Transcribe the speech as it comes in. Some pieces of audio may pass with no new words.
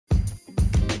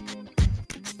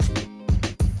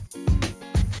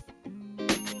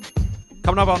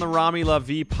Coming up on the Rami Love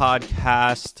V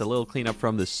podcast, a little cleanup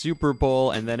from the Super Bowl,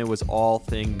 and then it was all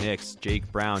thing Knicks.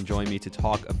 Jake Brown joined me to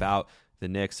talk about the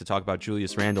Knicks, to talk about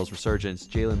Julius Randle's resurgence,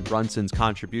 Jalen Brunson's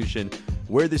contribution,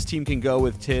 where this team can go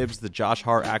with Tibbs, the Josh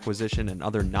Hart acquisition, and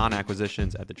other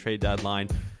non-acquisitions at the trade deadline.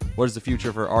 What is the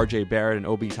future for RJ Barrett and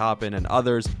Obi Toppin and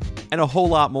others, and a whole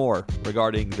lot more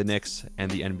regarding the Knicks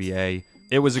and the NBA.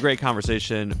 It was a great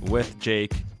conversation with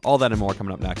Jake. All that and more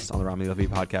coming up next on the Rami Love V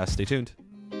podcast. Stay tuned.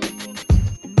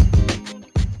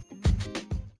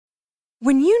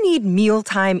 When you need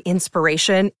mealtime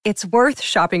inspiration, it's worth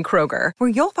shopping Kroger, where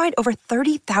you'll find over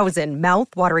 30,000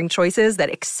 mouth-watering choices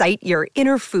that excite your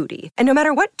inner foodie. And no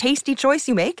matter what tasty choice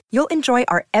you make, you'll enjoy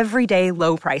our everyday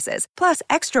low prices, plus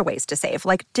extra ways to save,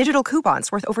 like digital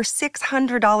coupons worth over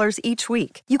 $600 each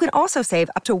week. You can also save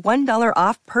up to $1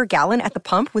 off per gallon at the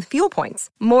pump with fuel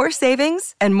points. More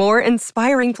savings and more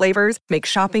inspiring flavors make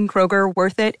shopping Kroger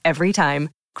worth it every time.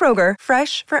 Kroger,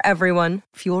 fresh for everyone.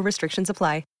 Fuel restrictions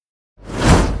apply.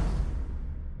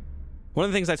 One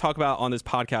of the things I talk about on this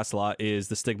podcast a lot is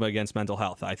the stigma against mental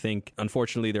health. I think,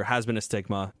 unfortunately, there has been a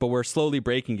stigma, but we're slowly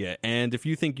breaking it. And if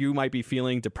you think you might be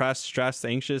feeling depressed, stressed,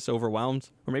 anxious, overwhelmed,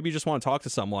 or maybe you just want to talk to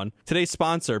someone, today's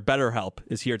sponsor, BetterHelp,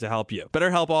 is here to help you.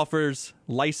 BetterHelp offers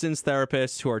licensed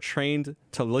therapists who are trained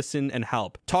to listen and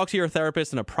help. Talk to your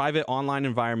therapist in a private online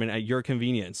environment at your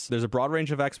convenience. There's a broad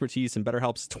range of expertise in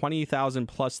BetterHelp's 20,000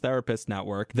 plus therapist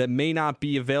network that may not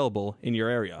be available in your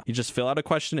area. You just fill out a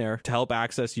questionnaire to help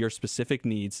access your specific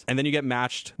needs, and then you get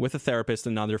matched with a therapist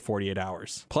in under 48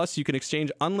 hours. Plus, you can exchange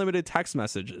unlimited text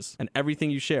messages, and everything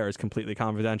you share is completely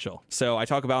confidential. So I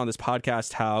talk about on this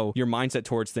podcast how your mindset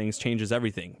towards things changes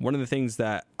everything. One of the things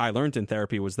that I learned in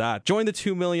therapy was that join the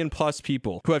 2 million plus people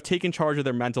who have taken charge of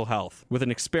their mental health with an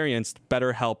experienced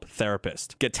BetterHelp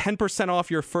therapist. Get 10%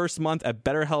 off your first month at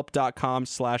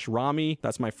betterhelp.com/Rami.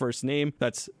 That's my first name.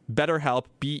 That's BetterHelp,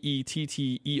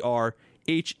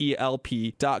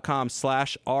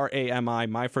 BetterHelp.com/RAMI,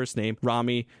 my first name,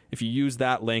 Rami. If you use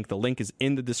that link, the link is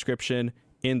in the description,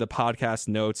 in the podcast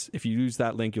notes. If you use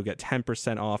that link, you'll get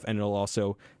 10% off, and it'll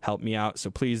also help me out. So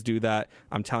please do that.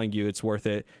 I'm telling you, it's worth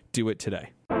it. Do it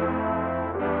today.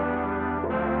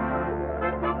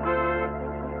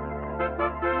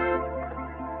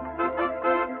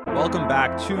 Welcome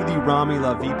back to the Rami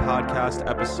Love V podcast,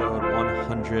 episode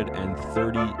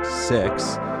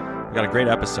 136. We got a great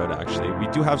episode, actually. We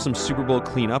do have some Super Bowl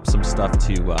cleanup, some stuff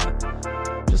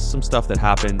just some stuff that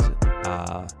happened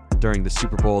during the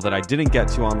Super Bowl that I didn't get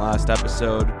to on last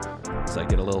episode, as I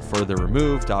get a little further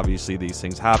removed. Obviously, these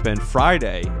things happen.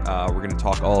 Friday, we're going to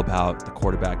talk all about the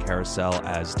quarterback carousel,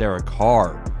 as Derek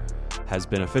Carr has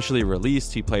been officially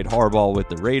released. He played hardball with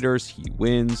the Raiders. He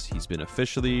wins. He's been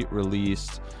officially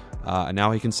released. And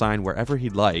now he can sign wherever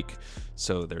he'd like.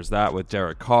 So there's that with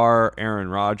Derek Carr. Aaron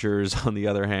Rodgers, on the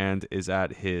other hand, is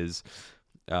at his,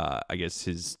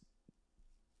 his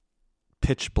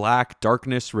pitch black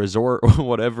darkness resort, or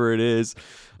whatever it is.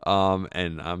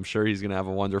 And I'm sure he's going to have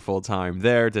a wonderful time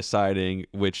there deciding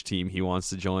which team he wants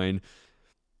to join.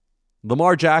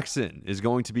 Lamar Jackson is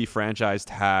going to be franchise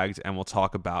tagged, and we'll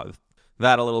talk about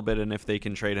that a little bit and if they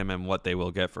can trade him and what they will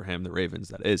get for him, the Ravens,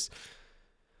 that is.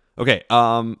 Okay,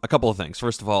 a couple of things.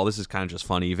 First of all, this is kind of just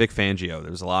funny. Vic Fangio,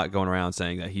 there was a lot going around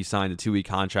saying that he signed a 2-week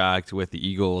contract with the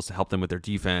Eagles to help them with their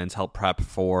defense, help prep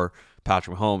for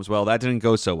Patrick Mahomes. Well, that didn't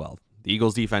go so well. The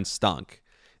Eagles' defense stunk.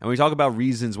 And we talk about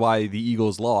reasons why the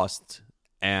Eagles lost,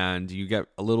 and you get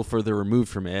a little further removed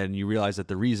from it, and you realize that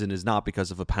the reason is not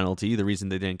because of a penalty. The reason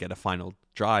they didn't get a final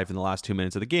drive in the last 2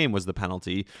 minutes of the game was the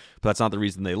penalty, but that's not the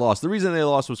reason they lost. The reason they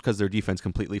lost was because their defense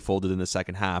completely folded in the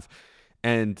second half.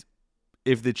 And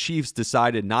if the Chiefs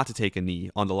decided not to take a knee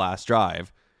on the last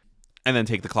drive and then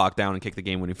take the clock down and kick the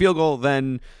game-winning field goal,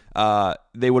 then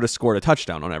they would have scored a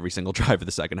touchdown on every single drive of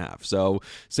the second half. So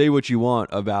say what you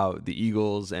want about the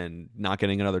Eagles and not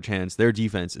getting another chance. Their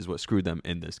defense is what screwed them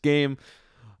in this game.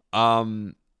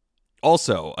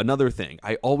 Also, another thing,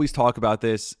 I always talk about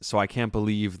this, so I can't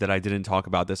believe that I didn't talk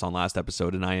about this on last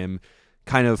episode, and I am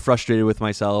kind of frustrated with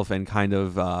myself and kind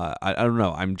of, I don't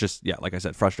know, I'm just, like I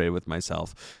said, frustrated with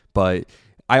myself. But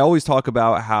I always talk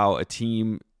about how a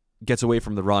team gets away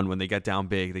from the run when they get down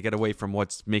big. They get away from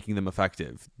what's making them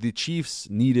effective. The Chiefs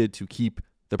needed to keep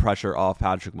the pressure off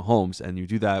Patrick Mahomes, and you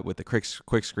do that with the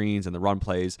quick screens and the run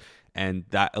plays, and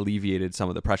that alleviated some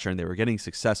of the pressure, and they were getting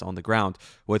success on the ground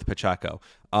with Pacheco.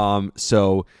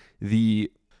 So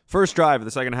the first drive of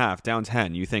the second half, down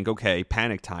 10, you think, okay,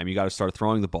 panic time. You got to start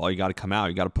throwing the ball. You got to come out.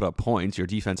 You got to put up points. Your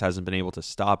defense hasn't been able to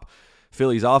stop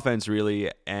Philly's offense,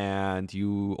 really, and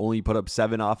you only put up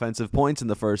 7 offensive points in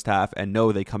the first half. And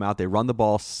no, they come out, they run the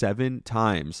ball 7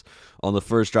 times on the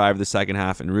first drive of the second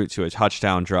half en route to a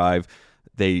touchdown drive.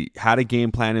 They had a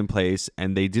game plan in place,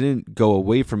 and they didn't go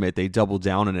away from it. They doubled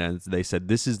down on it, and they said,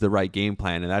 this is the right game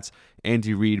plan. And that's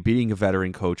Andy Reid being a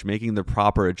veteran coach, making the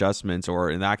proper adjustments, or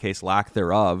in that case, lack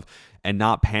thereof, and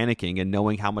not panicking and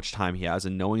knowing how much time he has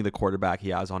and knowing the quarterback he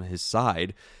has on his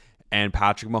side. And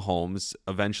Patrick Mahomes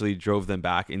eventually drove them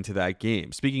back into that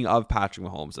game. Speaking of Patrick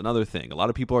Mahomes, another thing, a lot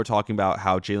of people are talking about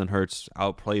how Jalen Hurts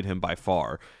outplayed him by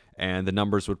far, and the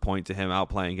numbers would point to him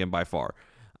outplaying him by far.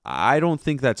 I don't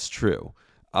think that's true.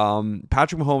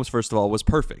 Patrick Mahomes, first of all, was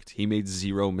perfect. He made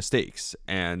 0 mistakes,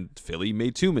 and Philly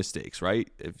made 2 mistakes, right?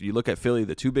 If you look at Philly,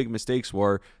 the 2 big mistakes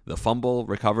were the fumble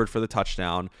recovered for the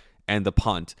touchdown and the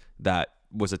punt that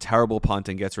was a terrible punt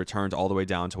and gets returned all the way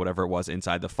down to whatever it was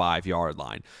inside the 5-yard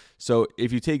line. So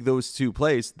if you take those 2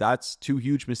 plays, that's 2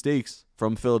 huge mistakes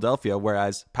from Philadelphia,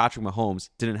 whereas Patrick Mahomes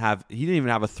didn't even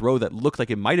have a throw that looked like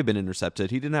it might have been intercepted.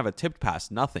 He didn't have a tipped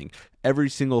pass, nothing. Every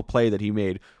single play that he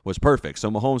made was perfect. So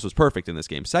Mahomes was perfect in this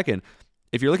game. Second,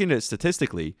 if you're looking at it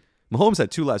statistically, Mahomes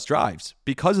had 2 less drives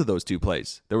because of those 2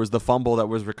 plays. There was the fumble that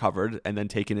was recovered and then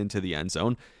taken into the end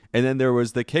zone. And then there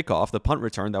was the kickoff, the punt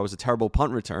return. That was a terrible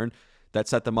punt return that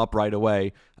set them up right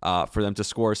away for them to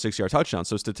score a 6-yard touchdown.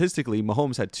 So statistically,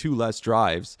 Mahomes had 2 less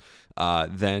drives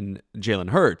than Jalen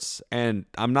Hurts. And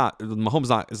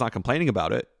Mahomes is not complaining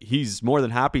about it. He's more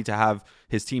than happy to have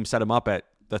his team set him up at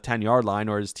the 10-yard line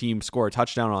or his team score a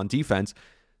touchdown on defense.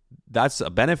 That's a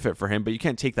benefit for him, but you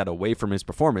can't take that away from his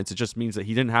performance. It just means that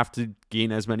he didn't have to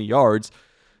gain as many yards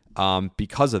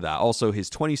because of that. Also, his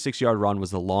 26-yard run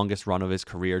was the longest run of his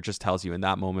career. Just tells you in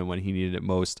that moment when he needed it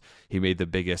most, he made the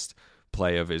biggest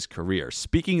play of his career.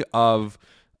 Speaking of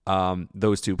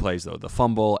those 2 plays, though, the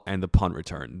fumble and the punt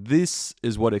return, this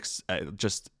is what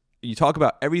you talk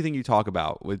about everything you talk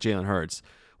about with Jalen Hurts.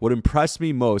 What impressed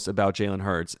me most about Jalen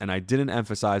Hurts, and I didn't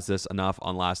emphasize this enough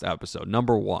on last episode,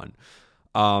 number 1,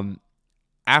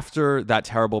 after that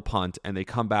terrible punt and they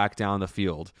come back down the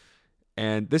field,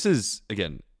 and this is,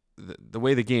 again, the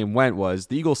way the game went was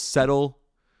the Eagles settle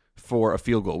for a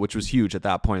field goal, which was huge at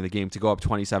that point in the game to go up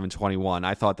 27-21.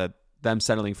 I thought that them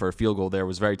settling for a field goal there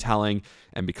was very telling,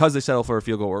 and because they settled for a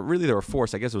field goal, or really they were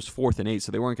forced, I guess it was 4th and 8,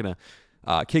 so they weren't going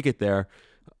to kick it there,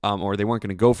 or they weren't going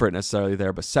to go for it necessarily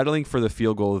there, but settling for the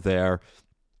field goal there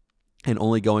and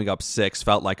only going up 6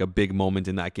 felt like a big moment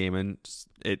in that game, and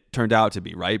it turned out to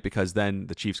be, right? Because then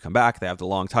the Chiefs come back, they have the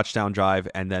long touchdown drive,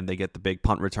 and then they get the big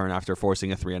punt return after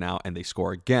forcing a 3-and-out, and they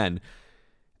score again.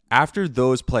 After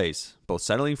those plays, both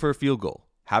settling for a field goal,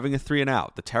 having a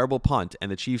 3-and-out, the terrible punt,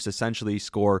 and the Chiefs essentially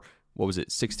score,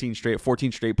 14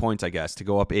 straight points, I guess, to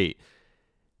go up 8.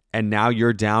 And now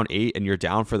you're down 8 and you're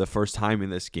down for the first time in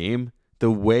this game. The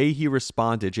way he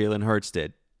responded, Jalen Hurts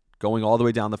did, going all the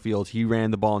way down the field, he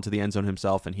ran the ball into the end zone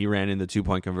himself and he ran in the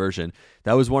 2-point conversion.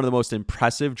 That was one of the most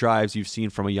impressive drives you've seen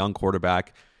from a young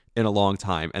quarterback in a long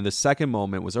time. And the second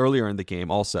moment was earlier in the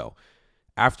game also.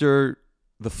 After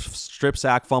the strip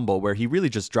sack fumble where he really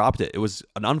just dropped it. It was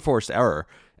an unforced error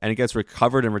and it gets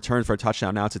recovered and returned for a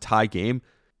touchdown. Now it's a tie game.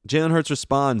 Jalen Hurts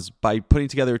responds by putting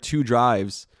together 2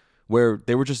 drives where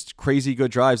they were just crazy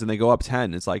good drives and they go up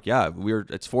 10. It's like, yeah,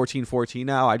 it's 14-14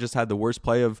 now. I just had the worst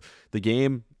play of the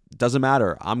game. Doesn't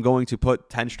matter. I'm going to put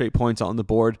 10 straight points on the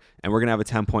board and we're going to have a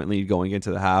 10-point lead going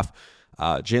into the half.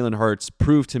 Jalen Hurts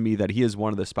proved to me that he is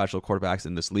one of the special quarterbacks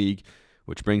in this league,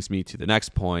 which brings me to the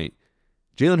next point.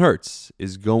 Jalen Hurts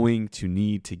is going to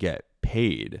need to get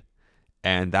paid,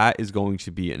 and that is going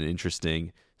to be an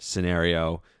interesting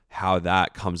scenario, how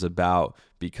that comes about,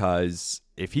 because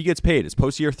if he gets paid, it's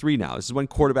post year 3 now. This is when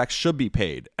quarterbacks should be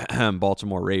paid.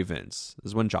 Baltimore Ravens.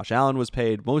 This is when Josh Allen was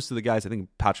paid. Most of the guys, I think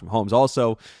Patrick Mahomes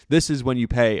also. This is when you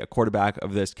pay a quarterback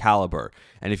of this caliber.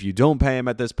 And if you don't pay him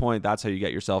at this point, that's how you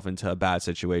get yourself into a bad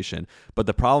situation. But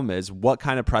the problem is, what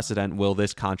kind of precedent will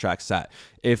this contract set?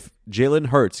 If Jalen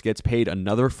Hurts gets paid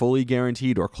another fully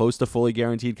guaranteed or close to fully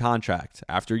guaranteed contract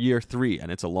after year 3,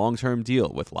 and it's a long-term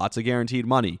deal with lots of guaranteed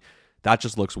money, that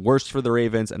just looks worse for the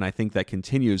Ravens, and I think that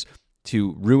continues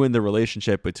to ruin the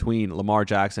relationship between Lamar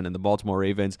Jackson and the Baltimore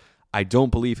Ravens. I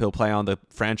don't believe he'll play on the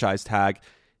franchise tag.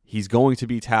 He's going to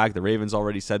be tagged. The Ravens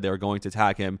already said they were going to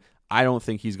tag him. I don't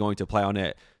think he's going to play on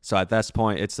it. So at this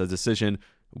point, it's a decision.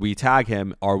 We tag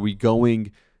him. Are we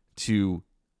going to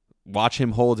watch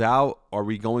him hold out? Are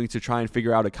we going to try and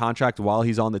figure out a contract while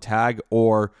he's on the tag?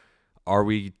 Or are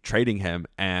we trading him?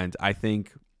 And I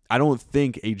don't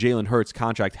think a Jalen Hurts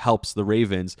contract helps the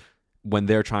Ravens when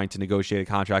they're trying to negotiate a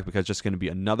contract, because it's just going to be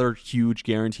another huge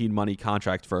guaranteed money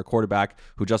contract for a quarterback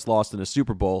who just lost in a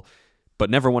Super Bowl. but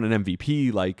never won an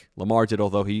MVP like Lamar did,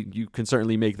 although you can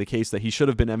certainly make the case that he should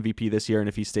have been MVP this year, and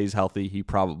if he stays healthy, he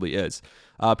probably is.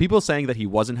 People saying that he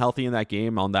wasn't healthy in that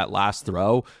game on that last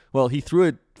throw, well, he threw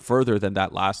it further than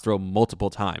that last throw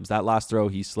multiple times. That last throw,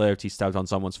 he slipped, he stepped on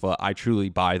someone's foot. I truly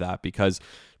buy that, because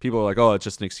people are like, oh, it's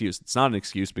just an excuse. It's not an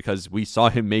excuse, because we saw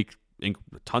him make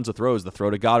tons of throws. The throw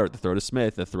to Goddard, the throw to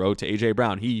Smith, the throw to A.J.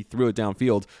 Brown. He threw it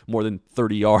downfield more than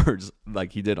 30 yards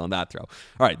like he did on that throw. All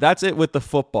right, that's it with the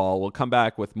football. We'll come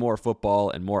back with more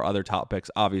football and more other topics,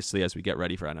 obviously, as we get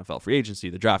ready for NFL free agency,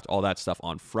 the draft, all that stuff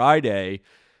on Friday.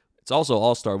 It's also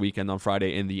All-Star Weekend on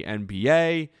Friday in the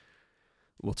NBA.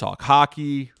 We'll talk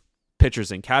hockey,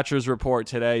 pitchers and catchers report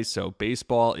today, so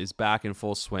baseball is back in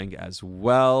full swing as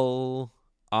well.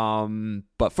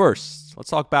 But first,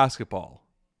 let's talk basketball.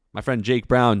 My friend Jake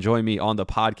Brown joined me on the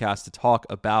podcast to talk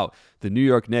about the New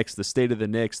York Knicks, the state of the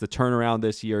Knicks, the turnaround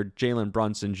this year, Jalen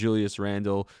Brunson, Julius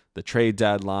Randle, the trade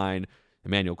deadline,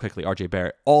 Emmanuel Quickley, RJ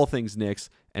Barrett, all things Knicks,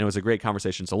 and it was a great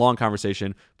conversation. It's a long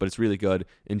conversation, but it's really good.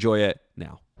 Enjoy it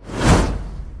now.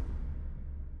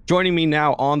 Joining me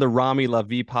now on the Rami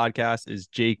Lavi podcast is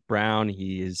Jake Brown.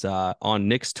 He is on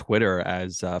Knicks Twitter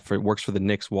as works for the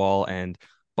Knicks Wall and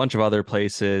bunch of other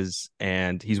places,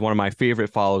 and he's one of my favorite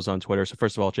follows on Twitter. So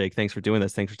first of all, Jake, thanks for doing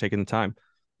this. Thanks for taking the time.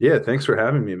 Yeah, thanks for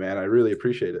having me, man. I really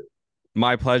appreciate it.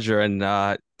 My pleasure. And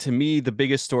to me, the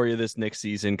biggest story of this Knicks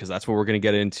season, because that's what we're going to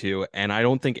get into, and I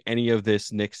don't think any of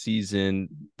this Knicks season,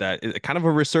 that is kind of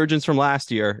a resurgence from last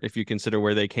year, if you consider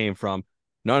where they came from,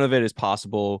 none of it is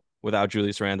possible without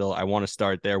Julius Randle. I want to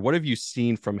start there. What have you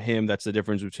seen from him that's the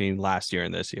difference between last year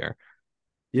and this year?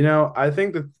 You know, I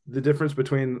think that the difference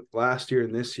between last year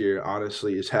and this year,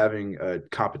 honestly, is having a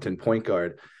competent point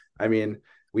guard. I mean,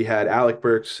 we had Alec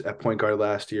Burks at point guard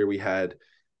last year. We had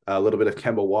a little bit of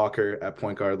Kemba Walker at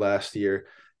point guard last year.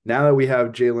 Now that we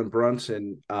have Jalen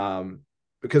Brunson,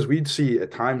 because we'd see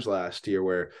at times last year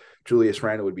where Julius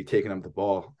Randle would be taking up the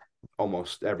ball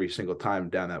almost every single time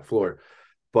down that floor.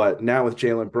 But now with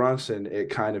Jalen Brunson, it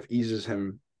kind of eases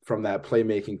him from that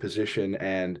playmaking position,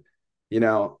 and you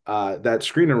know, that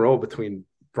screen and roll between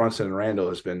Brunson and Randle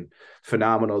has been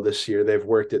phenomenal this year. They've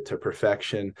worked it to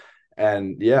perfection.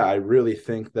 And yeah, I really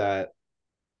think that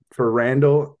for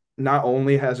Randle, not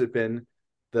only has it been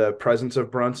the presence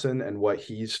of Brunson and what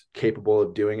he's capable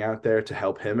of doing out there to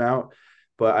help him out,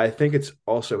 but I think it's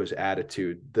also his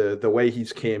attitude, the way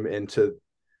he's came into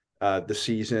the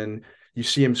season. You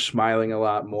see him smiling a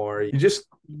lot more.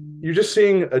 You're just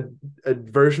seeing a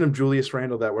version of Julius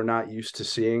Randle that we're not used to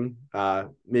seeing.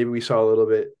 Maybe we saw a little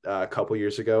bit a couple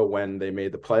years ago when they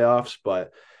made the playoffs,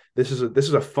 but this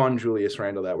is a fun Julius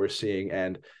Randle that we're seeing,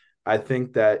 and I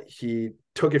think that he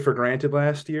took it for granted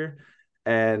last year,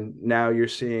 and now you're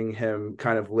seeing him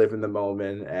kind of live in the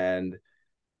moment and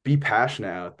be passionate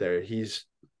out there. It's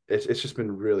just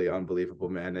been really unbelievable,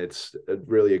 man. It's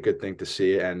really a good thing to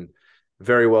see, and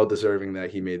very well deserving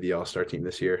that he made the All-Star team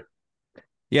this year.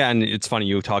 Yeah, and it's funny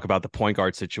you talk about the point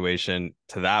guard situation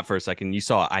to that for a second. You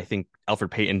saw, I think, Elfrid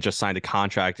Payton just signed a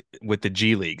contract with the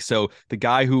G League. So the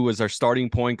guy who was our starting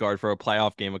point guard for a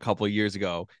playoff game a couple of years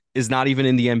ago is not even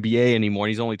in the NBA anymore.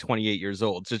 He's only 28 years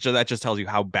old. So that just tells you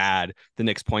how bad the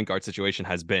Knicks point guard situation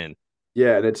has been.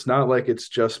 Yeah, and it's not like it's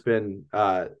just been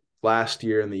last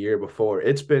year and the year before.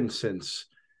 It's been since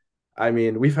 – I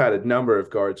mean, we've had a number of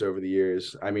guards over the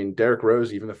years. I mean, Derrick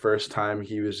Rose, even the first time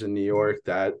he was in New York,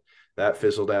 that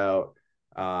fizzled out.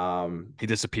 He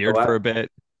disappeared for a bit.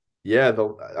 Yeah,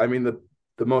 the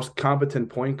most competent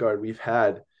point guard we've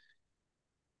had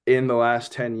in the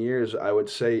last 10 years, I would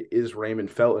say, is Raymond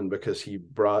Felton, because he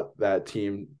brought that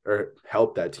team, or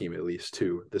helped that team at least,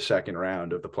 to the second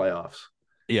round of the playoffs.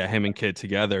 Yeah, him and Kidd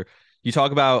together. You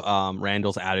talk about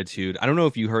Randle's attitude. I don't know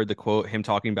if you heard the quote, him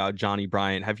talking about Johnny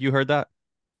Bryant. Have you heard that?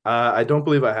 I don't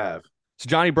believe I have. So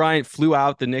Johnny Bryant flew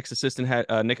out, the Knicks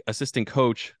assistant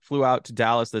coach flew out to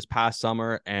Dallas this past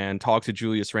summer and talked to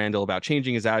Julius Randle about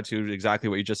changing his attitude, exactly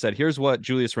what you just said. Here's what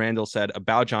Julius Randle said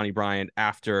about Johnny Bryant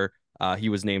after he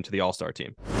was named to the All-Star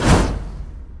team.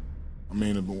 I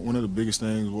mean, one of the biggest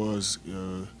things was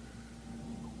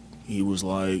he was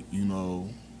like,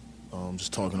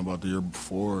 just talking about the year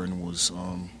before, and was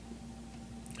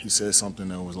he said something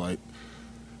that was like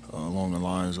along the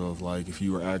lines of like, if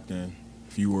you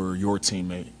were your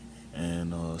teammate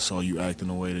and saw you acting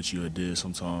the way that you did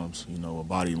sometimes, a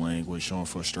body language, showing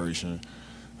frustration,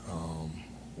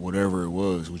 whatever it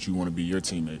was, would you want to be your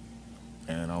teammate?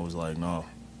 And I was like, no,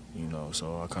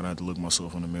 so I kind of had to look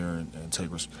myself in the mirror and take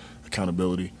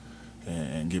accountability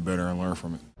and get better and learn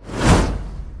from it.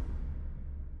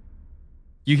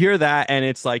 You hear that, and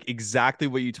it's like exactly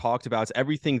what you talked about. It's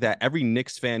everything that every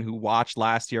Knicks fan who watched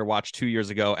last year, watched 2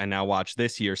 years ago, and now watched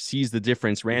this year sees the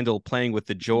difference. Randle playing with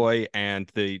the joy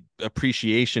and the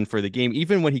appreciation for the game.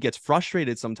 Even when he gets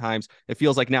frustrated sometimes, it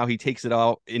feels like now he takes it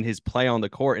out in his play on the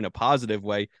court in a positive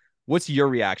way. What's your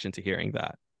reaction to hearing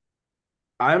that?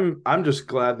 I'm just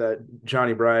glad that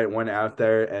Johnny Bryant went out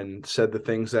there and said the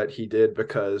things that he did,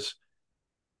 because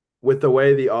with the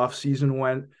way the offseason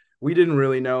went, we didn't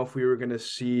really know if we were going to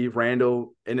see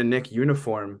Randle in a Knick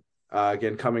uniform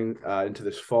again coming into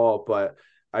this fall. But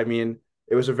I mean,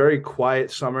 it was a very quiet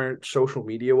summer social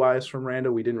media wise from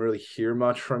Randle. We didn't really hear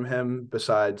much from him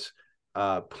besides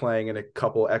playing in a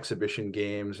couple exhibition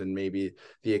games and maybe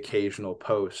the occasional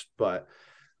post. But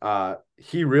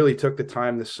he really took the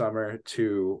time this summer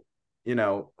to,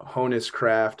 hone his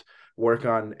craft, work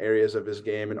on areas of his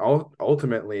game, and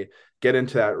ultimately get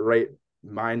into that right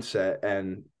mindset.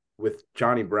 And with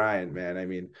Johnny Bryant, man, I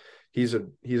mean, he's a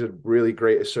really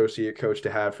great associate coach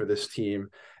to have for this team.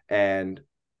 And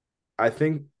I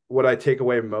think what I take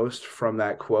away most from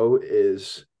that quote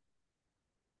is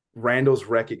Randall's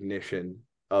recognition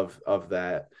of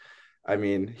that. I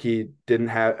mean, he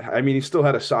still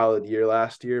had a solid year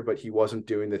last year, but he wasn't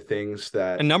doing the things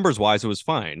that, And numbers wise, it was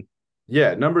fine.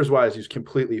 yeah, numbers wise, he's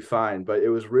completely fine. But it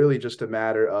was really just a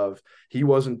matter of he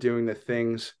wasn't doing the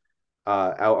things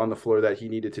out on the floor that he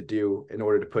needed to do in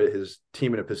order to put his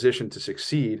team in a position to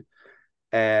succeed.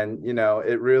 And,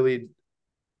 it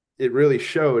really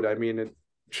showed. I mean, it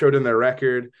showed in their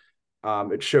record,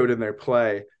 it showed in their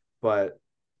play. But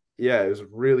yeah, it was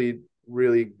really,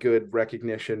 really good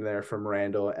recognition there from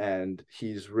Randle, and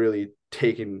he's really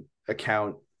taken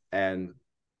account and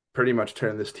pretty much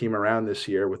turned this team around this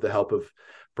year with the help of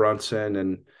Brunson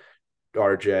and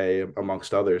RJ,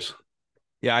 amongst others.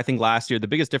 Yeah, I think last year the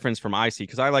biggest difference from I see,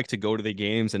 because I like to go to the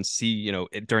games and see,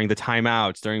 during the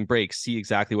timeouts, during breaks, see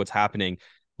exactly what's happening.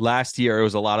 Last year it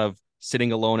was a lot of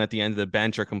sitting alone at the end of the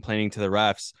bench or complaining to the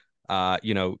refs.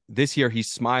 This year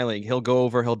he's smiling. He'll go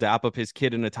over, he'll dap up his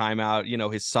kid in a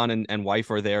timeout. His son and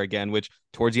wife are there again, which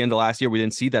towards the end of last year we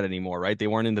didn't see that anymore, right? They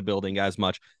weren't in the building as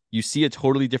much. You see a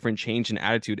totally different change in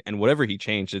attitude, and whatever he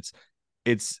changed,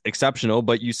 it's exceptional.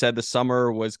 But you said the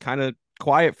summer was kind of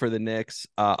quiet for the Knicks,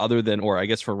 other than, or I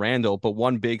guess for Randle. But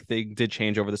one big thing did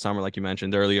change over the summer, like you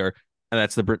mentioned earlier, and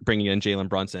that's the bringing in Jalen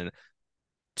Brunson.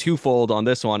 Twofold on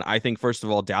this one. I think, first of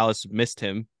all, Dallas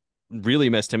really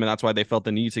missed him, and that's why they felt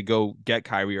the need to go get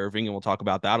Kyrie Irving, and we'll talk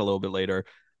about that a little bit later.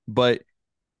 But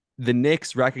the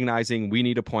Knicks recognizing we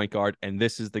need a point guard, and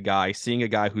this is the guy, seeing a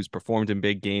guy who's performed in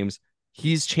big games,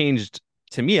 he's changed,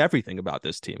 to me, everything about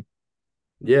this team.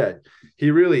 Yeah, he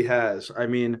really has. I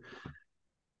mean,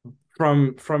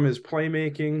 from his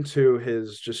playmaking to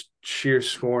his just sheer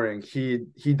scoring,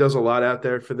 he does a lot out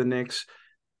there for the Knicks.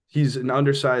 He's an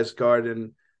undersized guard,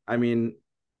 and I mean,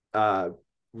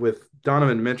 with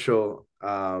Donovan Mitchell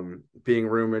being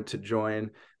rumored to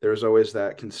join, there was always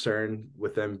that concern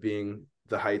with them being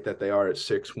the height that they are at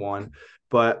 6'1".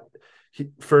 But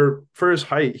for his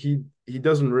height, he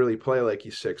doesn't really play like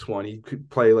he's 6'1". He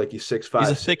could play like he's 6'5". He's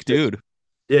a thick dude.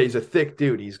 Yeah, he's a thick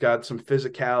dude. He's got some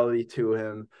physicality to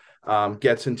him.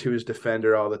 Gets into his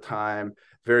defender all the time.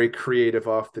 Very creative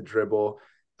off the dribble,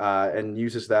 and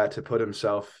uses that to put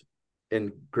himself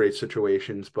in great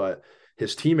situations, but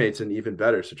his teammates in even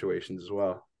better situations as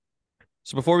well.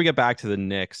 So before we get back to the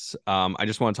Knicks, I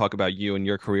just want to talk about you and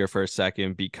your career for a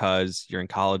second, because you're in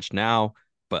college now.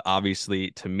 But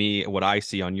obviously, to me, what I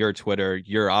see on your Twitter,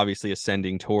 you're obviously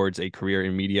ascending towards a career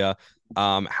in media.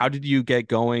 How did you get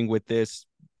going with this?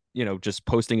 Just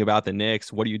posting about the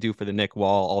Knicks. What do you do for the Knick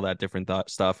wall? All that different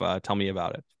stuff. Tell me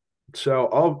about it. So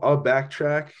I'll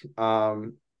backtrack.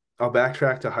 I'll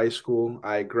backtrack to high school.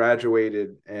 I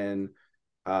graduated in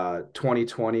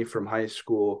 2020 from high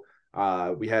school.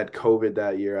 We had COVID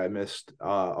that year. I missed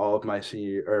all of my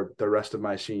senior, or the rest of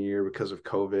my senior year, because of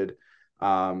COVID.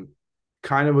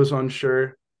 Kind of was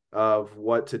unsure of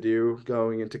what to do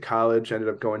going into college. Ended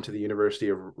up going to the University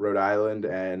of Rhode Island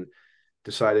and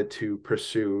decided to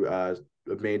pursue a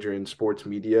major in sports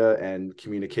media and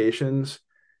communications.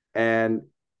 And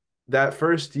that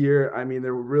first year, I mean,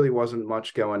 there really wasn't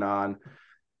much going on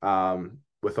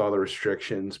with all the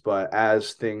restrictions. But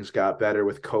as things got better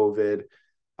with COVID,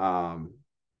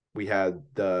 we had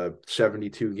the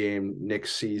 72-game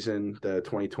Knicks season, the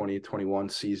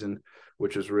 2020-21 season,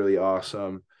 which was really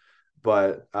awesome.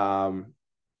 But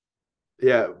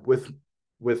yeah, with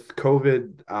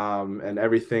COVID and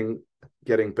everything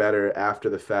getting better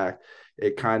after the fact,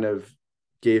 it kind of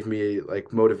gave me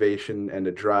like motivation and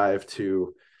a drive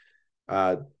to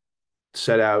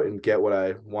set out and get what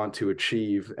I want to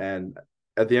achieve. And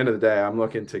at the end of the day, I'm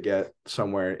looking to get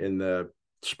somewhere in the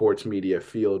sports media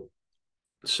field.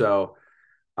 So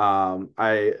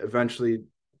I eventually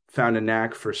found a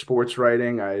knack for sports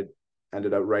writing. I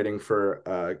ended up writing for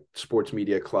a sports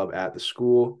media club at the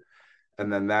school.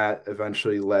 And then that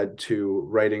eventually led to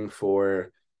writing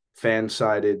for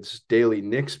Fansided's daily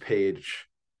Knicks page,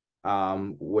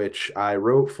 which I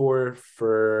wrote for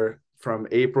from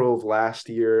April of last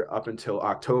year up until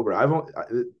October.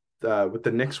 With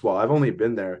the Knicks wall, I've only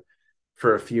been there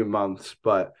for a few months,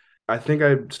 but I think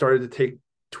I started to take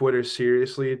Twitter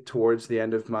seriously towards the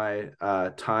end of my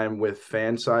time with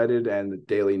Fansided and the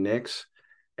Daily Knicks.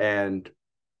 And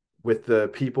with the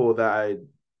people that I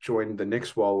joined the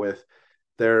Knicks wall with,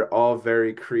 they're all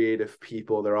very creative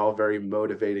people. They're all very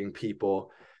motivating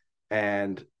people.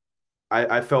 And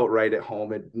I felt right at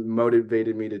home. It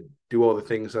motivated me to do all the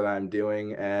things that I'm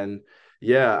doing. And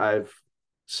yeah,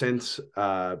 since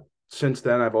since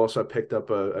then I've also picked up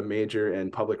a major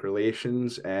in public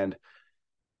relations, and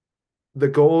the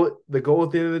goal at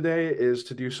the end of the day is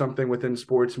to do something within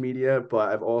sports media,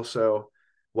 but I've also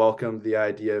welcomed the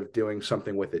idea of doing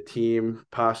something with a team,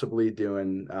 possibly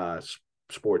doing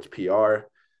sports PR.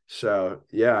 So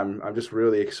yeah, I'm just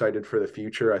really excited for the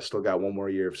future. I still got one more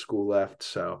year of school left,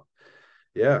 so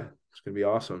yeah, it's gonna be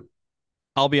awesome.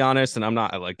 I'll be honest, and I'm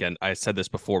not, again, I said this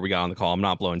before we got on the call. I'm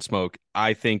not blowing smoke.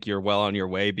 I think you're well on your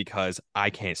way because I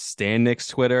can't stand Nick's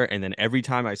Twitter. And then every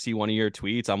time I see one of your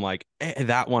tweets, I'm like,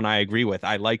 that one I agree with.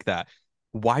 I like that.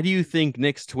 Why do you think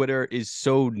Nick's Twitter is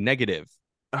so negative?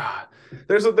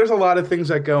 There's a lot of things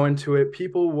that go into it.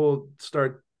 People will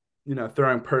start,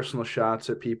 throwing personal shots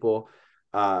at people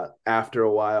after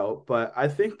a while. But I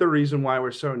think the reason why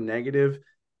we're so negative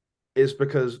is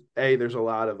because A, there's a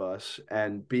lot of us,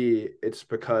 and B, it's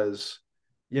because,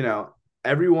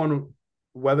 everyone,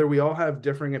 whether we all have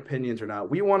differing opinions or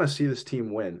not, we want to see this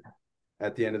team win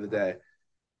at the end of the day.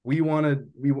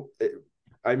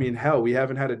 Hell, we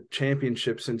haven't had a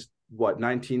championship since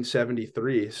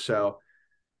 1973. So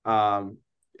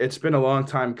it's been a long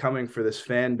time coming for this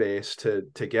fan base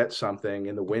to get something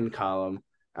in the win column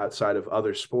outside of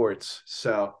other sports.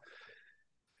 So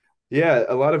yeah,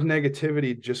 a lot of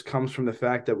negativity just comes from the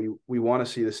fact that we want to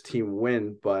see this team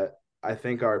win, but I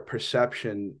think our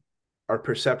perceptions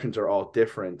are all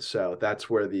different. So that's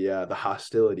where the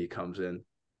hostility comes in.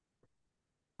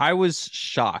 I was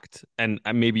shocked, and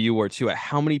maybe you were too, at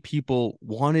how many people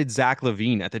wanted Zach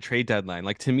LaVine at the trade deadline.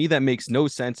 Like, to me, that makes no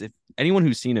sense. If anyone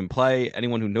who's seen him play,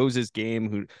 anyone who knows his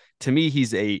game, to me,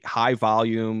 he's a high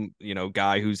volume,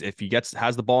 guy who's, if he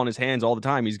has the ball in his hands all the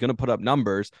time, he's going to put up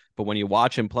numbers. But when you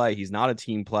watch him play, he's not a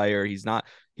team player. He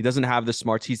doesn't have the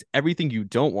smarts. He's everything you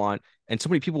don't want. And so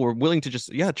many people were willing to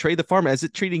just, trade the farm, as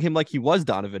it treating him like he was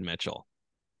Donovan Mitchell.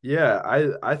 Yeah,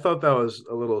 I thought that was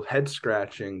a little head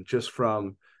scratching just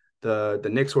from the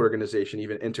Knicks organization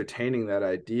even entertaining that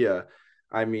idea.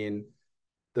 I mean,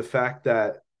 the fact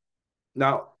that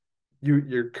now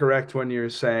you're correct when you're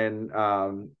saying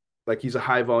like he's a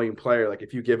high volume player. Like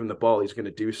if you give him the ball, he's going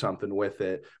to do something with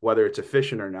it, whether it's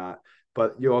efficient or not.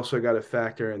 But you also got to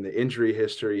factor in the injury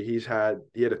history. He had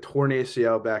a torn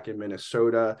ACL back in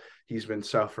Minnesota. He's been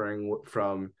suffering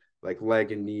from like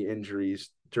leg and knee injuries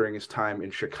during his time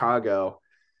in Chicago.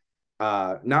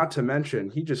 Not to mention,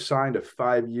 he just signed a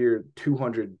 5-year,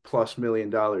 $200+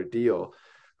 million deal.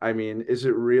 I mean, is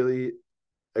it really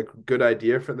a good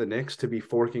idea for the Knicks to be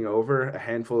forking over a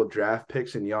handful of draft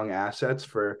picks and young assets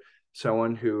for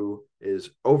someone who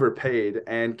is overpaid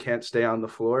and can't stay on the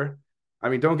floor? I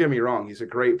mean, don't get me wrong, he's a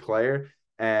great player.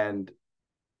 And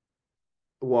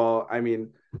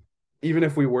even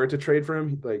if we were to trade for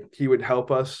him, like he would help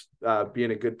us be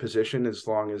in a good position as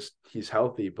long as he's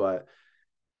healthy. But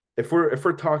if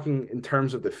we're talking in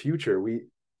terms of the future,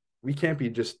 we can't be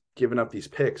just giving up these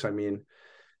picks. I mean,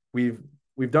 we've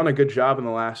done a good job in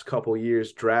the last couple of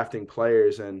years drafting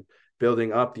players and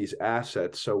building up these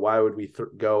assets. So why would we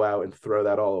go out and throw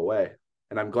that all away?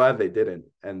 And I'm glad they didn't,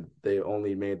 and they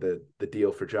only made the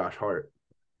deal for Josh Hart.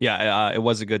 Yeah, it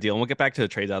was a good deal. And we'll get back to the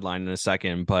trade deadline in a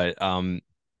second. But when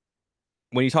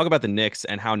you talk about the Knicks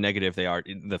and how negative they are,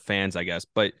 the fans, I guess,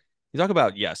 but you talk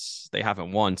about, yes, they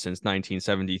haven't won since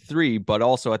 1973, but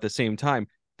also at the same time,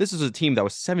 this is a team that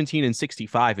was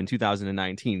 17-65 in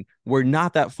 2019. We're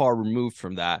not that far removed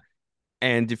from that.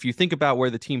 And if you think about where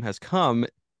the team has come,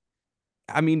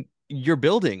 I mean, you're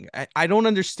building. I don't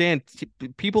understand.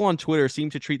 People on Twitter seem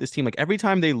to treat this team like every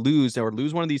time they lose or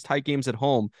lose one of these tight games at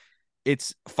home,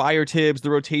 it's fire Tibbs. The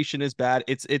rotation is bad.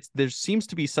 There seems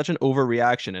to be such an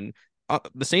overreaction. And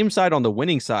the same side on the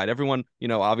winning side, everyone,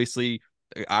 obviously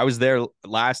I was there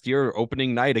last year,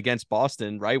 opening night against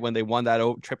Boston, right when they won that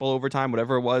triple overtime,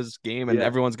 whatever it was, game, and Yeah.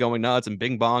 everyone's going nuts and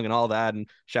bing bong and all that. And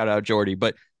shout out Jordy,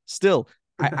 but still,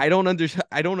 I don't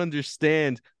I don't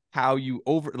understand how you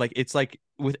like. It's like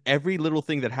with every little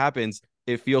thing that happens,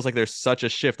 it feels like there's such a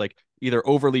shift, like either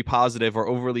overly positive or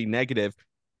overly negative.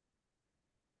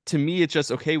 To me, it's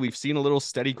just okay. We've seen a little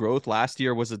steady growth. Last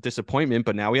year was a disappointment,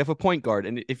 but now we have a point guard.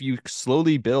 And if you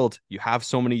slowly build, you have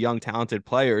so many young, talented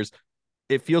players.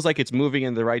 It feels like it's moving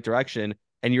in the right direction.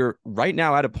 And you're right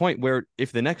now at a point where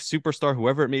if the next superstar,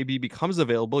 whoever it may be, becomes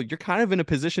available, you're kind of in a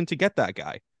position to get that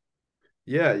guy.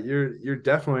 Yeah, you're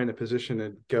definitely in a position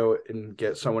to go and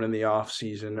get someone in the off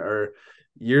season or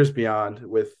years beyond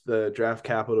with the draft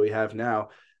capital we have now.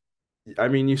 I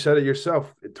mean, you said it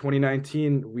yourself. In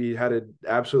 2019, we had an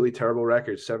absolutely terrible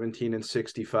record,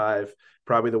 17-65,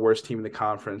 probably the worst team in the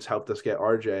conference, helped us get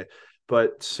RJ.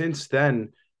 But since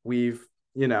then, we've,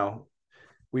 you know,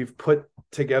 we've put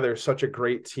together such a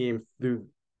great team through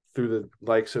the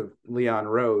likes of Leon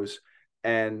Rose,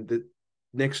 and the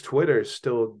Knicks Twitter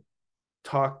still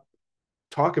talk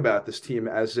about this team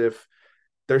as if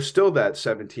they're still that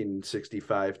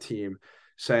 17-65 team,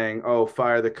 saying, oh,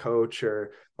 fire the coach,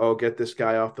 or oh, get this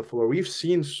guy off the floor. We've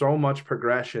seen so much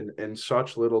progression in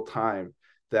such little time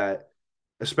that,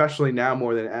 especially now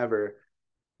more than ever,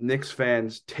 Knicks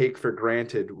fans take for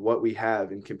granted what we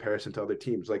have in comparison to other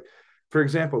teams. Like, for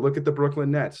example, look at the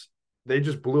Brooklyn Nets. They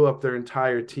just blew up their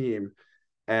entire team,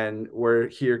 and we're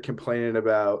here complaining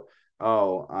about,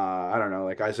 I don't know,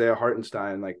 like Isaiah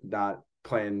Hartenstein, like not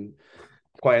playing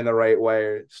the right way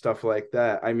or stuff like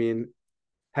that. I mean,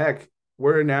 heck,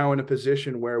 we're now in a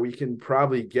position where we can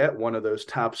probably get one of those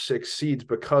top 6 seeds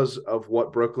because of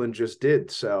what Brooklyn just did.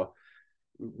 So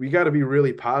we got to be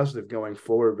really positive going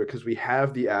forward because we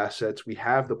have the assets, we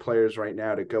have the players right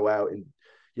now to go out and,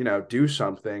 do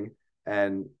something,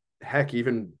 and heck,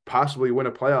 even possibly win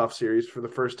a playoff series for the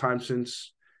first time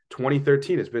since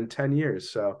 2013. It's been 10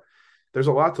 years. So there's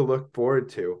a lot to look forward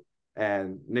to.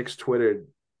 And Knicks Twitter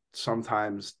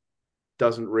sometimes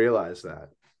doesn't realize that.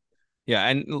 Yeah,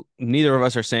 and neither of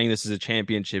us are saying this is a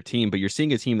championship team, but you're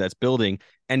seeing a team that's building.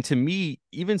 And to me,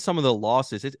 even some of the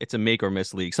losses, it's a make or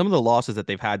miss league. Some of the losses that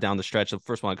they've had down the stretch, the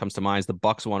first one that comes to mind is the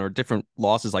Bucks one, or different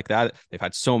losses like that. They've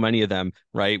had so many of them,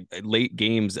 right? Late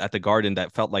games at the Garden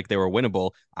that felt like they were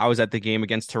winnable. I was at the game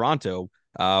against Toronto,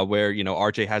 where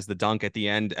RJ has the dunk at the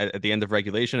end of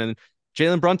regulation, and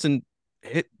Jalen Brunson.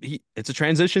 It's a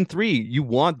transition 3. You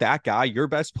want that guy, your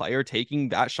best player, taking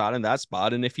that shot in that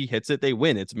spot, and if he hits it, they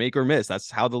win. It's make or miss.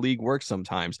 That's how the league works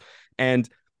sometimes. And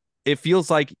it feels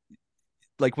like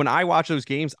when I watch those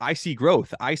games, I see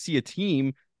growth. I see a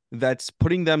team that's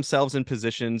putting themselves in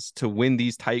positions to win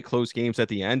these tight, close games at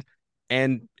the end.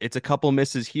 And it's a couple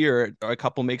misses here, or a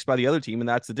couple makes by the other team, and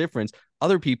that's the difference.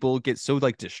 Other people get so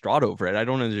distraught over it. I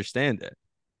don't understand it.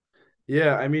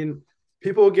 Yeah, I mean,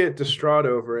 people get distraught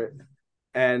over it.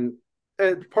 And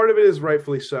part of it is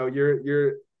rightfully so.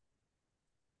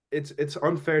 It's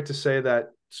unfair to say that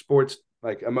sports,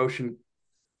 like, emotion,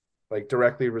 like,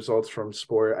 directly results from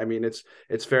sport. I mean, it's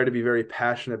fair to be very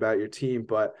passionate about your team,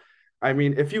 but I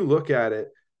mean, if you look at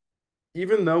it,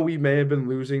 even though we may have been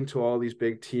losing to all these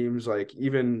big teams, like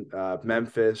even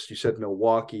Memphis, you said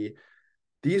Milwaukee,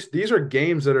 these are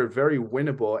games that are very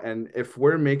winnable, and if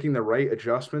we're making the right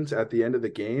adjustments at the end of the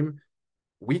game,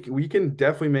 we can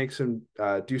definitely make some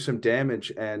do some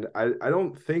damage. And I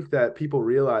don't think that people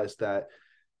realize that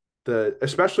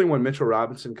especially when Mitchell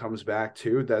Robinson comes back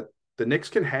too, that the Knicks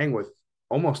can hang with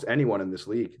almost anyone in this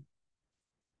league.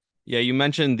 Yeah, you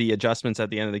mentioned the adjustments at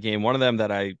the end of the game. One of them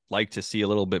that I like to see a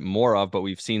little bit more of, but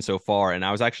we've seen so far. And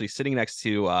I was actually sitting next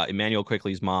to Emmanuel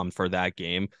Quickley's mom for that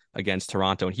game against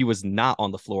Toronto, and he was not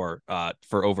on the floor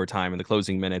for overtime in the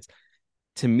closing minutes.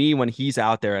 To me, when he's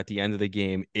out there at the end of the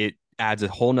game, it adds a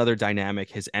whole nother dynamic.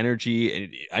 His energy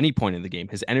at any point in the game,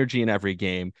 his energy in every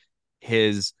game,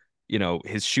 his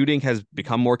shooting has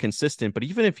become more consistent. But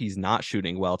even if he's not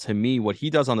shooting well, to me, what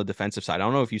he does on the defensive side, I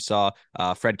don't know if you saw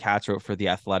Fred Katz wrote for The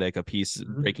Athletic a piece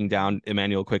breaking down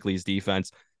Emmanuel Quickley's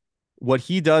defense. What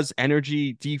he does,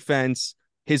 energy, defense,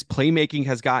 his playmaking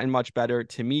has gotten much better.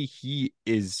 To me, he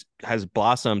has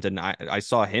blossomed, and I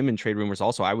saw him in trade rumors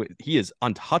also. He is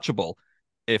untouchable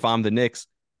if I'm the Knicks.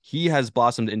 He has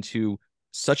blossomed into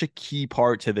such a key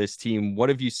part to this team. What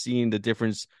have you seen the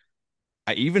difference,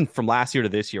 even from last year to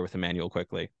this year, with Emmanuel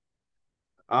Quickley?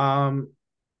 Honestly,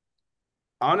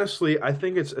 I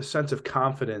think it's a sense of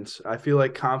confidence. I feel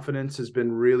like confidence has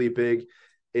been really big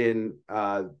in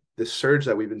the surge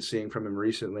that we've been seeing from him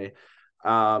recently.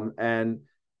 And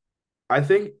I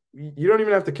think you don't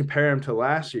even have to compare him to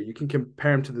last year. You can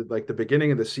compare him to the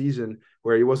beginning of the season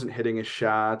where he wasn't hitting his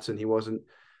shots and he wasn't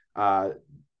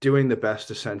doing the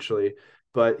best essentially,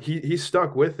 but he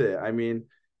stuck with it. I mean,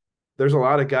 there's a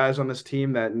lot of guys on this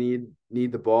team that need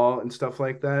the ball and stuff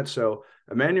like that. So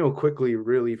Emmanuel quickly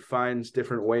really finds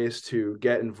different ways to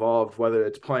get involved, whether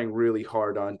it's playing really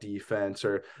hard on defense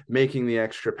or making the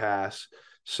extra pass.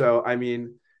 So, I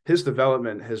mean, his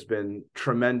development has been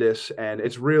tremendous and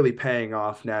it's really paying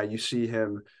off now. You see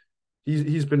him,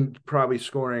 he's been probably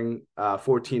scoring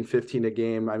 14, 15 a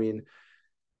game. I mean,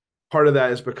 part of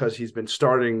that is because he's been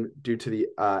starting due to the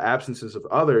absences of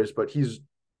others, but he's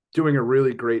doing a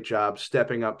really great job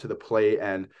stepping up to the plate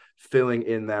and filling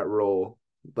in that role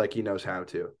like he knows how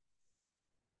to.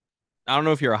 I don't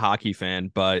know if you're a hockey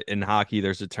fan, but in hockey,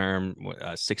 there's a term,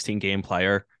 16 game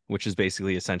player, which is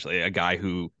basically essentially a guy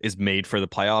who is made for the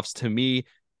playoffs. To me,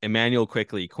 Emmanuel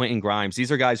Quickly, Quentin Grimes,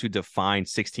 these are guys who define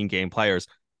 16 game players.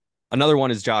 Another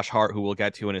one is Josh Hart, who we'll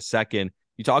get to in a second.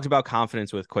 You talked about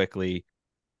confidence with Quickly.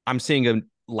 I'm seeing a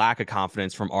lack of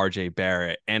confidence from RJ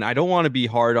Barrett, and I don't want to be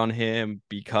hard on him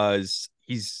because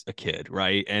he's a kid,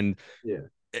 right? And yeah,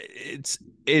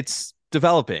 it's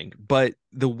developing, but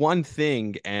the one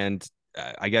thing, and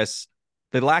I guess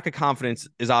the lack of confidence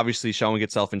is obviously showing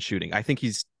itself in shooting. I think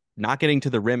he's not getting to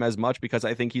the rim as much because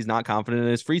I think he's not confident in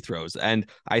his free throws. And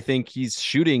I think he's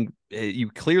shooting, you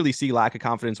clearly see lack of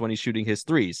confidence when he's shooting his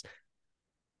threes.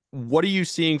 What are you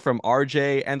seeing from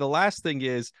RJ? And the last thing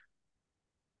is,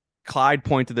 Clyde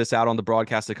pointed this out on the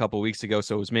broadcast a couple of weeks ago,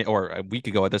 so it was or a week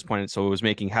ago at this point, so it was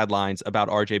making headlines about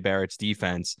RJ Barrett's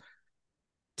defense.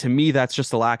 To me, that's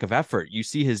just a lack of effort. You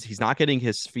see he's not getting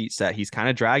his feet set. He's kind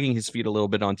of dragging his feet a little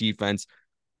bit on defense.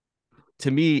 To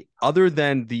me, other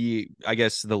than the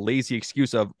lazy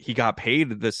excuse of he got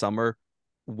paid this summer,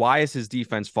 why is his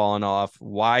defense falling off?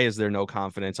 Why is there no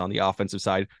confidence on the offensive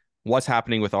side? What's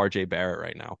happening with RJ Barrett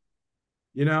right now?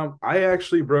 You know, I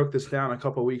actually broke this down a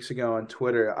couple of weeks ago on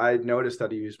Twitter. I noticed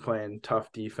that he was playing tough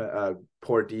defense,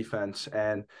 poor defense.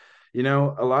 And, you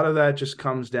know, a lot of that just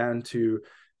comes down to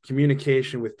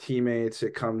communication with teammates.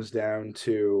 It comes down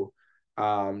to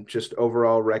just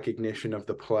overall recognition of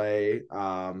the play,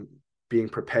 being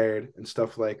prepared and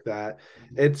stuff like that.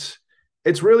 It's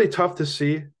really tough to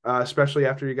see, especially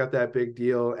after you got that big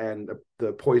deal and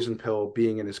the poison pill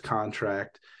being in his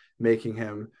contract, making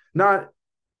him not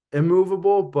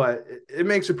immovable, but it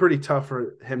makes it pretty tough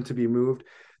for him to be moved.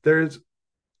 You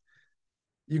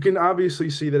can obviously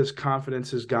see that his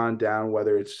confidence has gone down,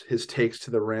 whether it's his takes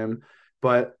to the rim,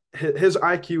 but his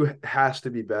IQ has to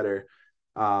be better.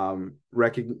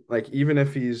 Like even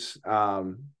if he's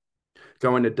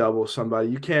going to double somebody,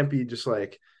 you can't be just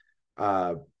like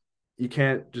you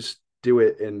can't just do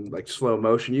it in like slow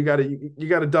motion. You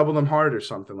gotta double them hard or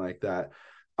something like that.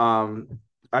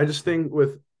 I just think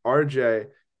with RJ,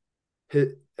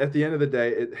 at the end of the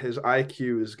day, his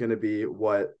IQ is going to be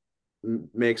what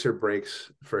makes or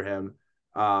breaks for him.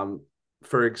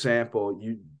 For example,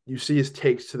 you see his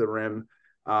takes to the rim.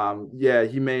 Yeah,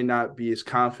 he may not be as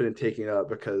confident taking it up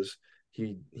because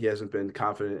he hasn't been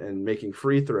confident in making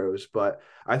free throws, but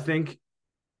I think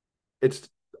it's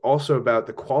also about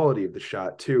the quality of the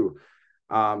shot too.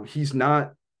 He's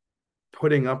not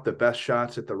putting up the best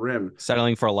shots at the rim.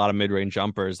 Settling for a lot of mid-range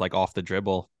jumpers, like off the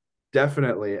dribble.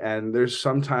 Definitely. And there's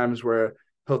some times where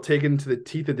he'll take it into the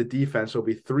teeth of the defense. There'll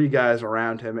be three guys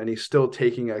around him, and he's still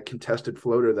taking a contested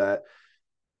floater that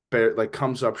like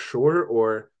comes up short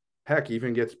or heck,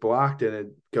 even gets blocked and it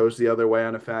goes the other way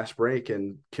on a fast break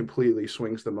and completely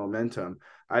swings the momentum.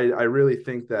 I really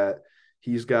think that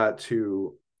he's got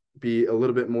to be a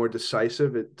little bit more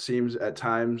decisive. It seems at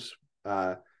times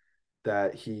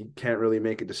that he can't really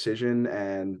make a decision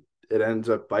and it ends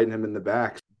up biting him in the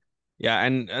back. Yeah,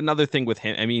 and another thing with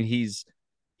him, I mean, he's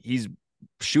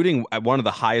shooting at one of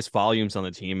the highest volumes on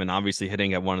the team and obviously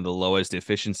hitting at one of the lowest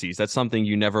efficiencies. That's something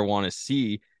you never want to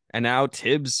see. And now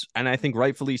Tibbs, and I think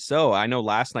rightfully so. I know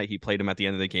last night he played him at the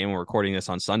end of the game. We're recording this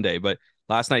on Sunday, but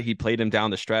last night he played him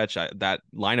down the stretch. That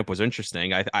lineup was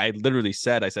interesting. I literally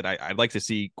said, I'd like to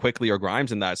see Quickly or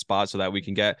Grimes in that spot so that we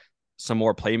can get some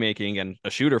more playmaking and a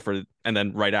shooter and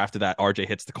then right after that, RJ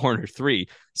hits the corner three.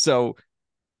 So,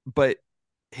 but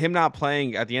him not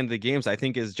playing at the end of the games, I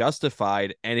think, is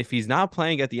justified. And if he's not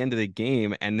playing at the end of the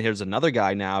game, and there's another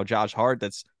guy now, Josh Hart,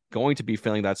 that's going to be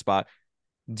filling that spot,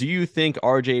 do you think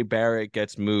RJ Barrett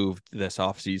gets moved this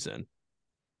offseason?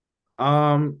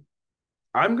 I'm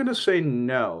gonna say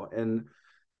no, and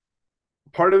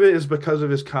part of it is because of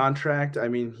his contract. I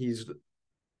mean, he's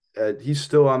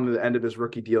still on the end of his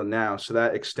rookie deal now, so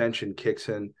that extension kicks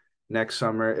in next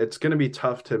summer. It's gonna be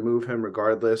tough to move him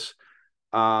regardless.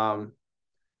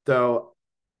 though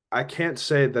I can't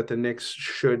say that the Knicks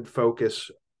should focus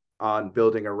on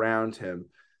building around him.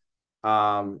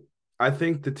 I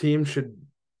think the team should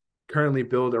currently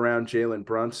build around Jalen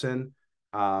Brunson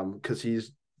because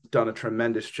he's done a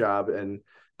tremendous job in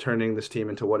turning this team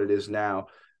into what it is now.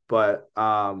 But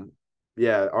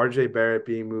yeah, RJ Barrett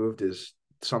being moved is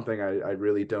something I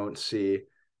really don't see.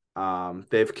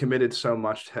 They've committed so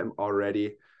much to him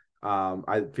already.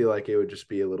 I feel like it would just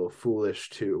be a little foolish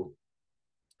to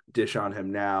dish on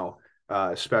him now,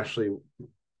 especially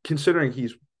considering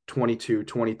he's 22,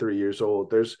 23 years old.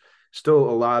 There's still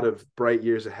a lot of bright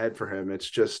years ahead for him. It's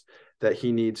just that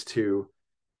he needs to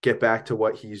get back to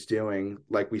what he's doing,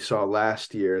 like we saw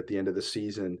last year at the end of the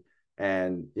season,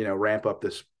 and ramp up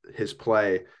his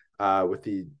play with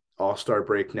the All-Star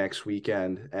break next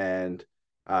weekend and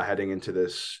heading into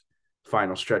this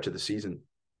final stretch of the season.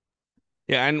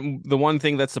 Yeah, and the one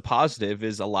thing that's the positive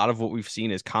is a lot of what we've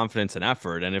seen is confidence and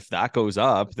effort. And if that goes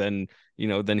up, then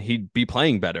then he'd be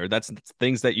playing better. That's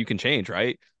things that you can change,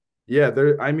 right? Yeah,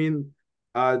 I mean,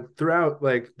 throughout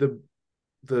like the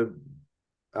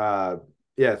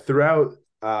throughout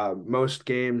most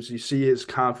games, you see his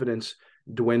confidence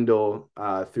dwindle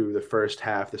through the first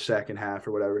half, the second half,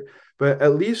 or whatever. But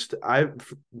at least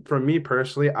from me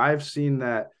personally, I've seen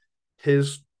that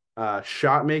his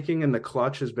shot making in the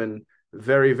clutch has been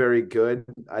very, very good.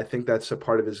 I think that's a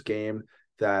part of his game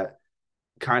that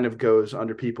kind of goes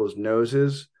under people's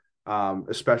noses,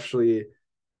 especially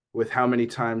with how many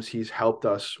times he's helped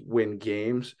us win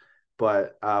games.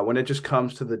 But when it just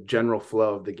comes to the general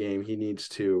flow of the game, he needs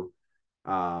to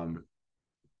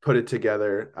put it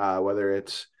together, whether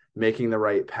it's making the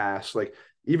right pass. Like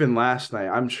even last night,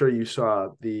 I'm sure you saw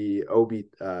the Obi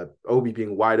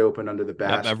being wide open under the Yep,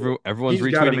 basket. everyone's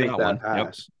He's got to retweeting make that that one. Yep.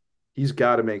 pass. He's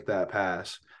got to make that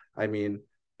pass. I mean,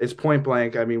 it's point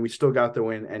blank. I mean, we still got the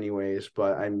win anyways,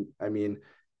 but I mean,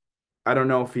 I don't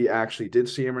know if he actually did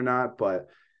see him or not, but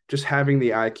just having the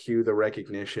IQ, the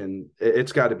recognition,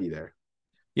 it's got to be there.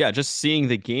 Yeah, just seeing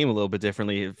the game a little bit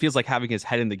differently. It feels like having his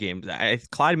head in the game.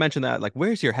 Clyde mentioned that, like,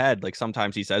 where's your head? Like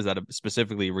sometimes he says that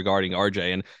specifically regarding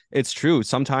RJ, and it's true.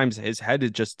 Sometimes his head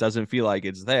it just doesn't feel like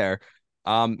it's there.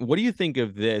 What do you think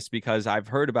of this? Because I've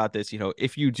heard about this.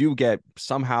 If you do get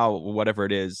somehow whatever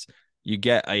it is, you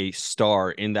get a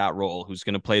star in that role who's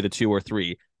going to play the 2 or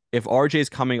 3. If RJ is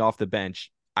coming off the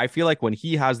bench, I feel like when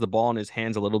he has the ball in his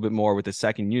hands a little bit more with the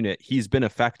second unit, he's been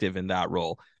effective in that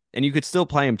role, and you could still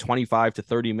play him 25 to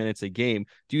 30 minutes a game.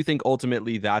 Do you think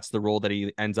ultimately that's the role that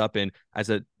he ends up in as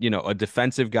a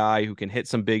defensive guy who can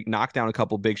knock down a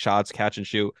couple big shots, catch and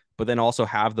shoot, but then also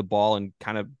have the ball and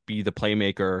kind of be the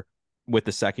playmaker with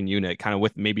the second unit, kind of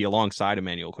with maybe alongside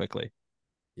Emmanuel quickly?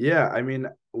 Yeah, I mean,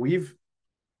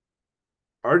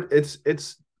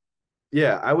 it's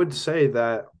yeah, I would say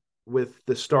that with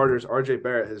the starters, RJ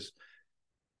Barrett has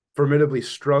formidably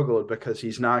struggled because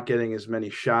he's not getting as many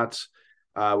shots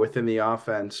within the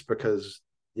offense because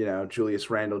Julius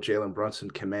Randle, Jalen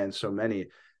Brunson command so many.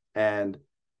 And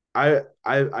I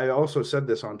also said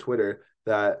this on Twitter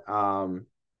that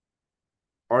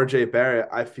RJ Barrett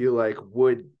I feel like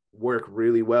would work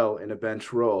really well in a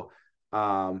bench role,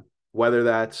 whether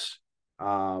that's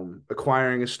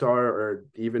acquiring a star or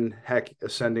even heck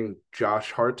ascending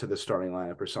Josh Hart to the starting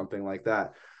lineup or something like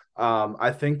that.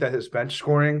 I think that his bench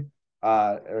scoring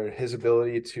or his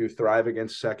ability to thrive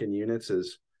against second units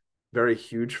is very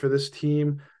huge for this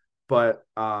team. But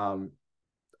I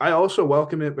also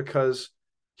welcome it because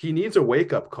he needs a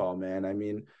wake-up call, man. I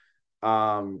mean,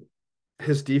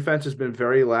 his defense has been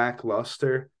very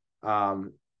lackluster.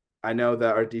 I know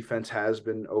that our defense has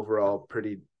been overall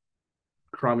pretty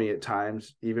crummy at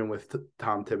times, even with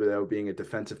Tom Thibodeau being a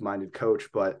defensive-minded coach.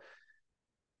 But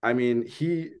I mean,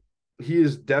 he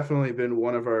has definitely been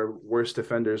one of our worst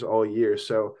defenders all year.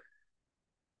 So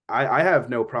I have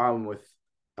no problem with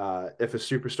if a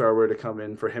superstar were to come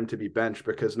in for him to be benched,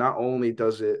 because not only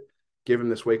does it give him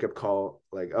this wake up call,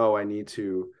 like, oh, I need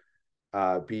to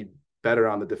be better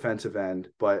on the defensive end,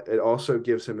 but it also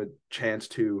gives him a chance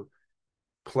to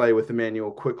play with Emmanuel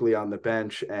quickly on the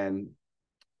bench and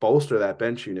bolster that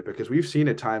bench unit, because we've seen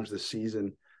at times this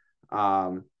season,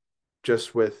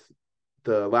 just with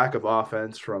the lack of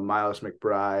offense from Miles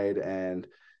McBride and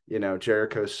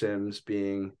Jericho Sims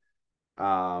being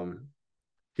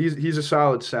he's a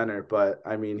solid center, but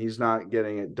I mean he's not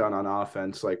getting it done on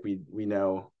offense like we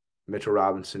know Mitchell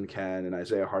Robinson can and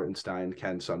Isaiah Hartenstein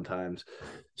can sometimes.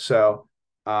 So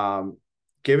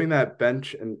giving the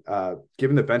bench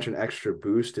an extra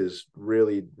boost is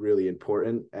really, really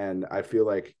important. And I feel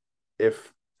like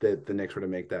if the Knicks were to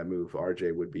make that move,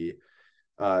 RJ would be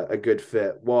a good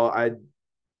fit. Well,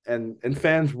 and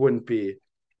fans wouldn't be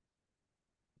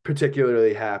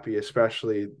particularly happy,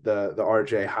 especially the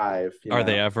RJ Hive. Are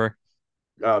they ever?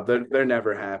 They're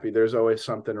never happy. There's always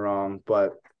something wrong,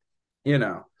 but you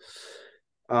know,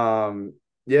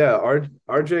 yeah,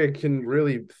 RJ can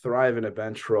really thrive in a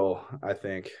bench role, I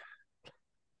think.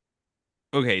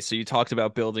 Okay, so you talked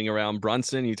about building around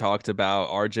Brunson. You talked about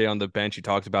RJ on the bench. You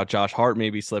talked about Josh Hart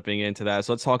maybe slipping into that.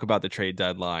 So let's talk about the trade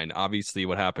deadline. Obviously,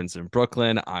 what happens in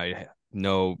Brooklyn, I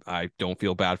know I don't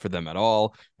feel bad for them at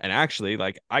all. And actually,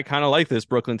 like, I kind of like this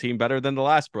Brooklyn team better than the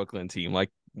last Brooklyn team.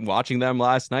 Like, watching them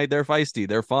last night, they're feisty,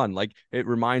 they're fun. Like, it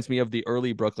reminds me of the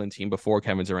early Brooklyn team before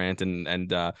Kevin Durant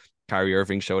and Kyrie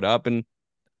Irving showed up. And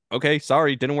okay,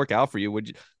 sorry, didn't work out for you.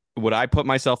 Would I put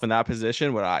myself in that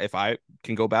position? Would I, if I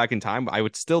can go back in time, I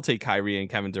would still take Kyrie and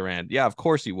Kevin Durant. Yeah, of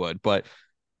course you would, but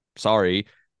sorry.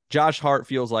 Josh Hart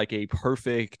feels like a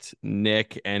perfect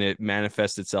Nick, and it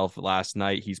manifests itself last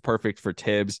night. He's perfect for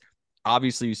Tibbs.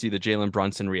 Obviously, you see the Jalen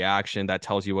Brunson reaction. That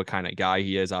tells you what kind of guy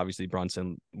he is. Obviously,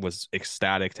 Brunson was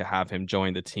ecstatic to have him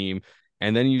join the team.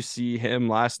 And then you see him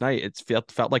last night. It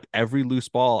felt like every loose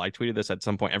ball, I tweeted this at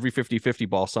some point, every 50-50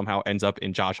 ball somehow ends up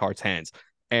in Josh Hart's hands.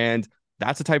 And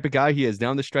that's the type of guy he is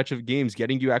down the stretch of games,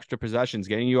 getting you extra possessions,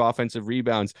 getting you offensive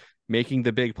rebounds, making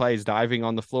the big plays, diving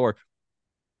on the floor.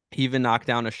 He even knocked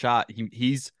down a shot.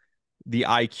 He's the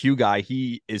IQ guy.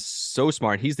 He is so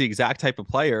smart. He's the exact type of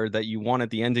player that you want at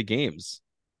the end of games.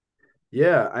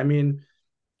 Yeah, I mean,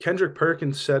 Kendrick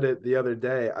Perkins said it the other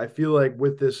day. I feel like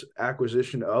with this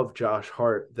acquisition of Josh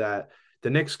Hart, that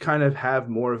the Knicks kind of have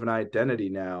more of an identity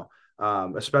now,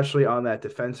 especially on that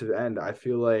defensive end. I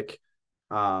feel like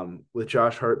with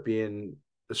Josh Hart being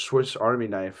the Swiss Army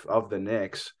knife of the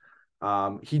Knicks,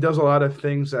 he does a lot of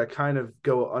things that kind of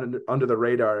go under the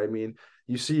radar. I mean,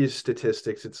 you see his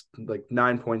statistics. It's like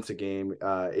 9 points a game,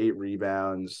 8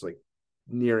 rebounds, like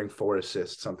nearing 4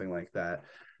 assists, something like that.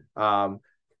 Um,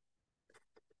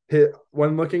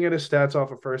 when looking at his stats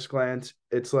off of first glance,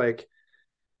 it's like,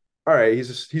 all right, he's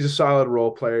a solid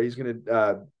role player. He's going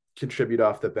to contribute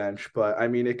off the bench, but I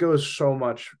mean, it goes so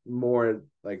much more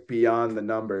like beyond the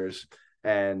numbers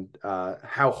and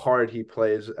how hard he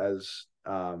plays as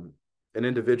an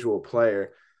individual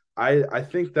player. I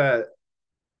think that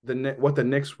what the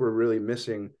Knicks were really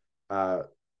missing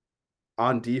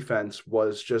on defense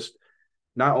was just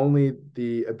not only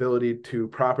the ability to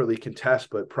properly contest,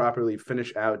 but properly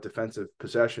finish out defensive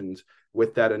possessions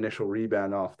with that initial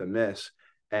rebound off the miss.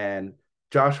 And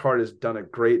Josh Hart has done a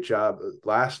great job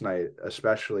last night,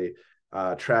 especially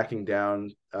tracking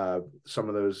down some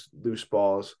of those loose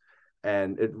balls.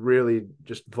 And it really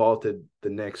just vaulted the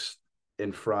Knicks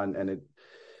in front. And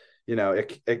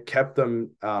it kept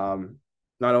them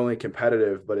not only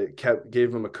competitive, but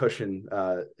gave them a cushion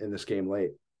in this game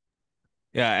late.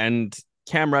 Yeah, and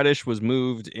Cam Reddish was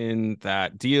moved in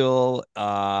that deal.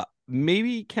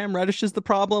 Maybe Cam Reddish is the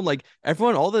problem. Like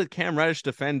everyone, all the Cam Reddish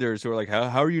defenders who are like,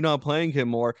 how are you not playing him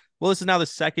more? Well, this is now the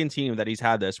second team that he's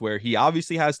had this, where he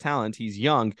obviously has talent. He's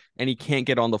young and he can't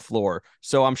get on the floor.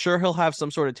 So I'm sure he'll have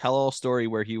some sort of tell-all story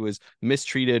where he was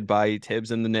mistreated by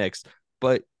Tibbs and the Knicks.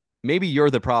 But maybe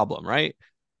you're the problem, right?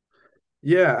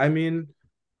 Yeah, I mean,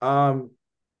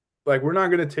 like we're not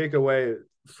going to take away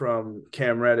from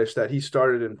Cam Reddish that he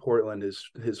started in Portland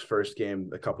his first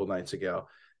game a couple nights ago,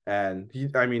 and he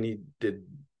did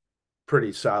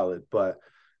pretty solid. But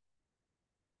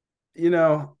He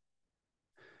had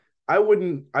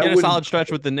a solid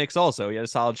stretch with the Knicks also. He had a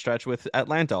solid stretch with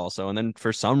Atlanta also. And then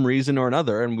for some reason or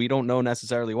another, and we don't know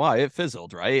necessarily why, it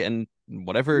fizzled, right? And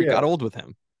whatever got old with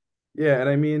him. Yeah, and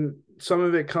I mean, some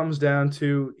of it comes down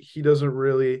to he doesn't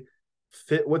really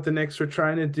fit what the Knicks are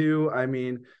trying to do. I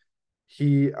mean,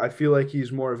 I feel like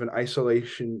he's more of an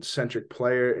isolation centric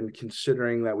player, and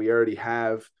considering that we already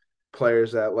have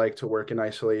players that like to work in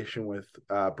isolation with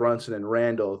Brunson and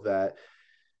Randle, that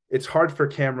it's hard for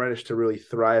Cam Reddish to really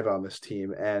thrive on this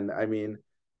team. And I mean,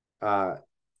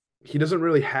 he doesn't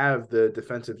really have the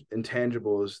defensive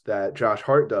intangibles that Josh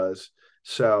Hart does.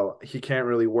 So he can't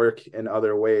really work in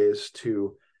other ways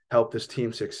to help this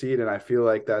team succeed. And I feel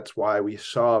like that's why we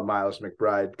saw Miles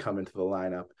McBride come into the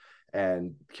lineup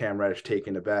and Cam Reddish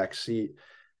taking a back seat.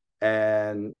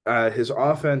 And his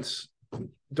offense,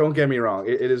 don't get me wrong,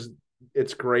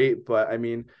 it's great, but I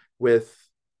mean, with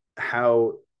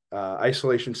how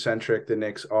isolation centric the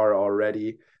Knicks are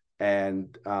already,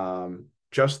 and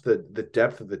just the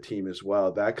depth of the team as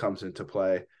well, that comes into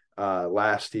play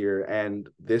last year and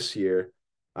this year.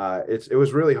 It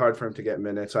was really hard for him to get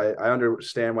minutes. I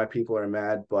understand why people are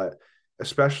mad, but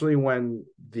especially when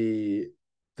the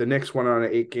Knicks went on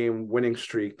an 8-game winning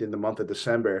streak in the month of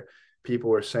December, people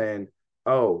were saying,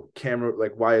 "Oh,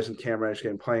 why isn't Cam Reddish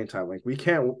getting playing time?" Like, we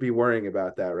can't be worrying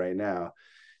about that right now.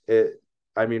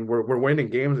 I mean, we're winning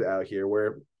games out here.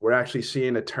 We're actually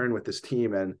seeing a turn with this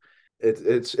team, and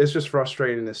it's just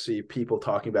frustrating to see people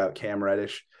talking about Cam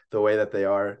Reddish the way that they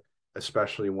are,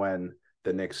 especially when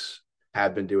the Knicks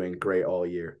have been doing great all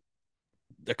year.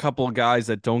 A couple of guys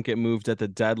that don't get moved at the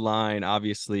deadline.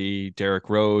 Obviously, Derrick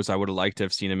Rose. I would have liked to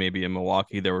have seen him maybe in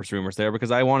Milwaukee. There was rumors there because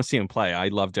I want to see him play. I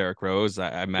love Derrick Rose.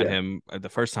 I met him the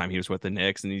first time he was with the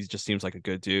Knicks, and he just seems like a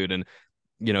good dude. And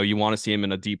you want to see him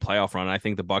in a deep playoff run. I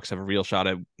think the Bucks have a real shot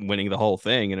at winning the whole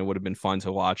thing, and it would have been fun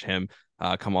to watch him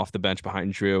come off the bench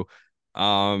behind Drew.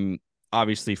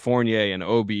 Obviously, Fournier and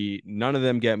Obi, none of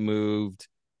them get moved.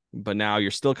 But now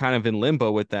you're still kind of in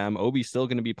limbo with them. Obi's still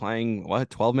going to be playing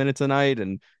 12 minutes a night,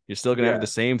 and you're still going to have the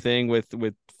same thing with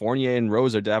Fournier and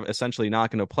Rose are essentially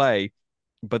not going to play,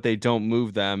 but they don't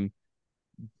move them.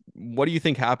 What do you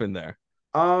think happened there?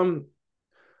 Well,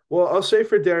 I'll say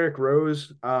for Derrick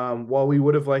Rose, while we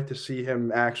would have liked to see him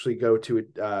actually go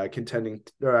to contending,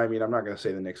 or I mean, I'm not going to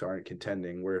say the Knicks aren't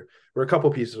contending. We're a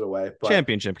couple pieces away, but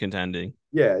championship contending.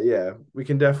 Yeah, we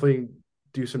can definitely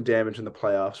do some damage in the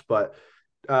playoffs, but.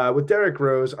 With Derrick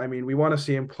Rose, I mean, we want to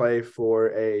see him play for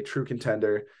a true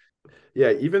contender.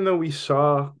 Yeah, even though we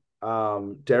saw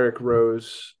Derrick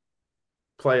Rose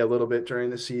play a little bit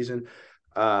during the season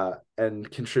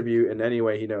and contribute in any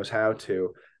way he knows how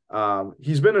to,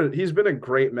 he's been a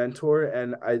great mentor,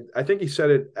 and I think he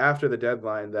said it after the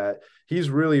deadline that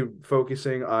he's really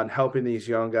focusing on helping these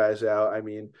young guys out. I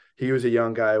mean, he was a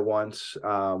young guy once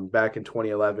back in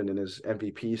 2011 in his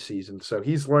MVP season, so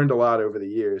he's learned a lot over the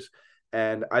years.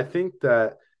 And I think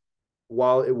that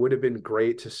while it would have been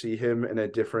great to see him in a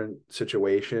different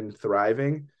situation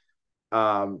thriving,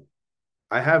 I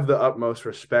have the utmost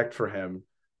respect for him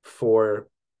for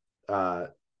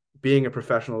being a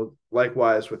professional,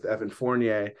 likewise with Evan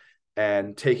Fournier,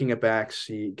 and taking a back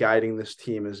seat, guiding this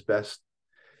team as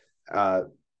the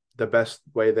best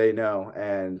way they know.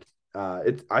 And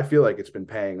I feel like it's been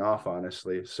paying off,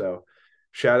 honestly. So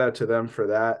shout out to them for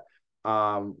that.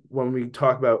 When we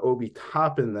talk about Obi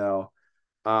Toppin, though,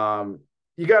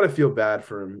 you got to feel bad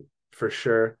for him for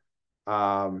sure.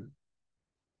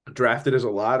 Drafted as a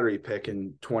lottery pick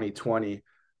in 2020,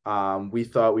 we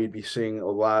thought we'd be seeing a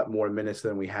lot more minutes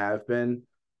than we have been.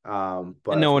 But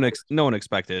and no one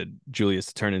expected Julius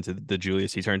to turn into the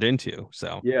Julius he turned into.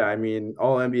 So yeah, I mean,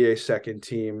 all NBA second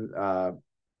team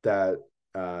that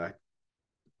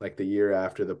like the year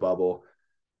after the bubble.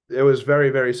 It was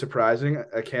very, very surprising.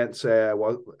 I can't say I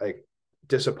was like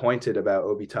disappointed about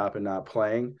Obi Toppin not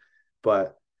playing,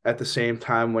 but at the same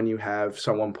time, when you have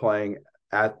someone playing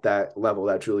at that level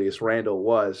that Julius Randle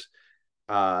was,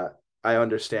 I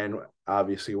understand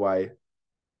obviously why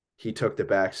he took the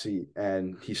back seat,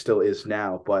 and he still is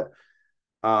now. But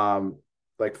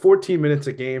like 14 minutes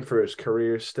a game for his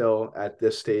career still at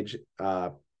this stage,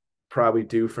 probably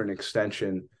due for an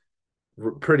extension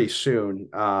pretty soon.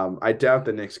 I doubt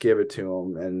the Knicks give it to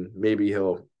him, and maybe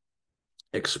he'll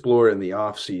explore in the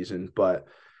offseason. But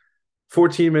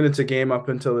 14 minutes a game up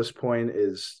until this point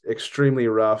is extremely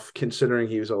rough, considering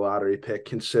he was a lottery pick,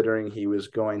 considering he was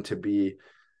going to be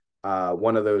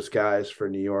one of those guys for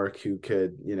New York who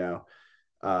could,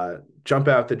 jump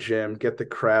out the gym, get the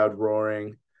crowd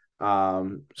roaring.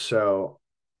 So,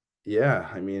 yeah,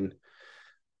 I mean,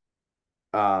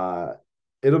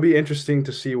 it'll be interesting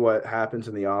to see what happens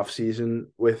in the offseason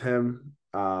with him.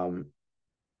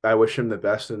 I wish him the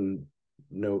best, and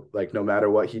no matter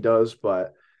what he does,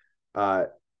 but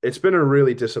it's been a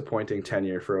really disappointing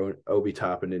tenure for Obi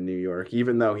Toppin in New York,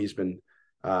 even though he's been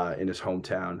in his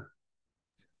hometown.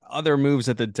 Other moves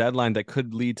at the deadline that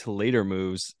could lead to later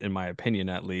moves, in my opinion,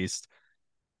 at least.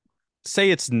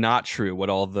 Say it's not true what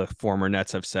all the former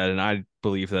Nets have said, and I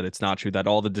believe that it's not true, that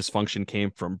all the dysfunction came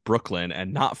from Brooklyn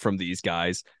and not from these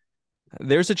guys.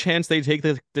 There's a chance they take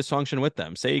the dysfunction with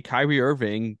them. Say Kyrie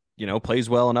Irving, plays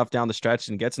well enough down the stretch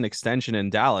and gets an extension in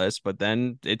Dallas, but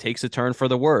then it takes a turn for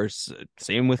the worse.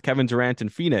 Same with Kevin Durant in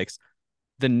Phoenix.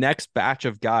 The next batch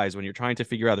of guys, when you're trying to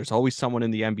figure out, there's always someone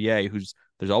in the NBA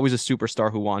there's always a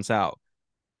superstar who wants out.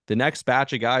 The next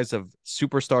batch of guys of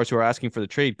superstars who are asking for the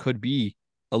trade could be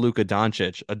a Luka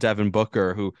Doncic, a Devin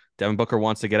Booker, who Devin Booker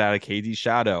wants to get out of KD's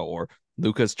shadow, or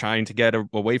Luka's trying to get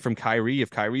away from Kyrie if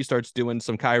Kyrie starts doing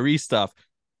some Kyrie stuff.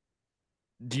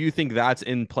 Do you think that's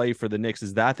in play for the Knicks?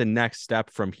 Is that the next step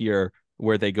from here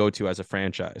where they go to as a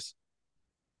franchise?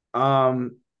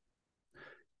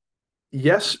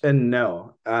 Yes and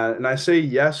no. And I say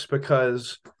yes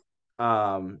because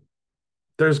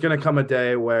there's going to come a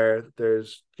day where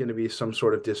there's going to be some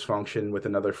sort of dysfunction with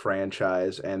another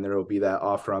franchise, and there will be that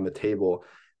offer on the table.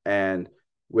 And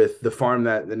with the farm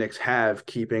that the Knicks have,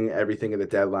 keeping everything at the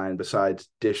deadline besides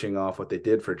dishing off what they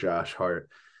did for Josh Hart.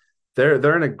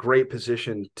 They're in a great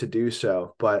position to do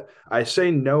so. But I say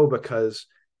no because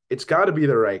it's got to be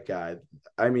the right guy.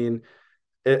 I mean,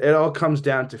 it all comes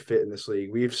down to fit in this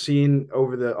league. We've seen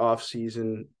over the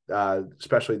offseason,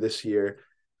 especially this year,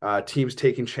 teams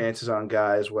taking chances on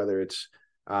guys, whether it's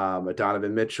a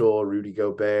Donovan Mitchell, Rudy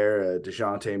Gobert, a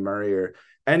DeJounte Murray, or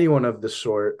anyone of the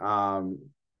sort,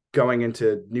 going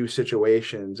into new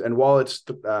situations. And while it's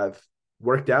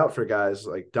worked out for guys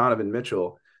like Donovan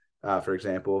Mitchell, for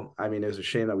example, I mean, it was a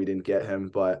shame that we didn't get him,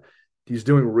 but he's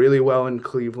doing really well in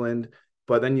Cleveland.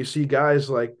 But then you see guys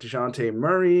like DeJounte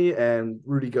Murray and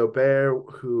Rudy Gobert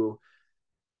who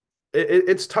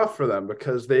it's tough for them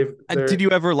because they're Did you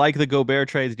ever like the Gobert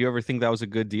trade? Did you ever think that was a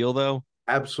good deal, though?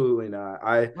 absolutely not.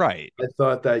 I Right.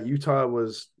 thought that Utah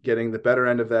was getting the better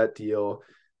end of that deal.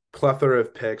 Plethora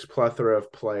of picks, plethora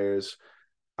of players.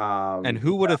 And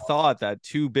who would have thought that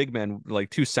two big men,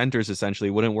 like two centers essentially,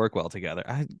 wouldn't work well together?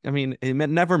 I mean,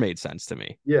 never made sense to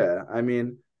me. Yeah, I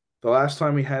mean, the last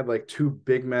time we had like two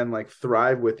big men like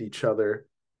thrive with each other,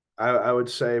 I would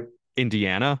say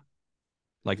Indiana,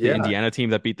 like the yeah, Indiana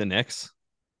team that beat the Knicks.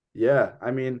 yeah.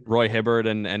 I mean, Roy Hibbert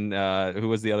and who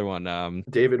was the other one?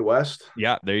 David West.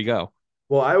 Yeah, there you go.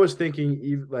 Well, I was thinking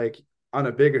even like on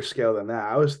a bigger scale than that.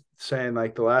 I was saying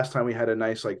like the last time we had a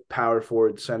nice like power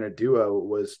forward center duo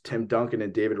was Tim Duncan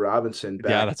and David Robinson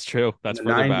back Yeah, that's true. That's in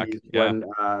the further back. 90s Yeah.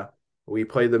 when we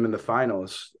played them in the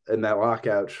finals in that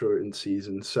lockout shortened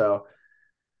season. So,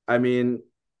 I mean,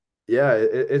 yeah,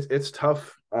 it's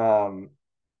tough.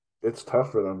 It's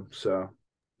tough for them. So,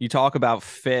 You talk about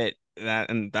fit,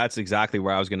 and that's exactly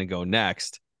where I was going to go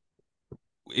next.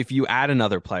 If you add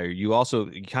another player, you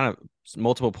kind of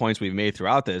multiple points we've made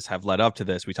throughout this have led up to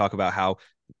this. We talk about how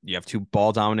you have two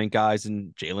ball dominant guys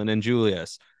in Jalen and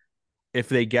Julius. If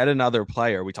they get another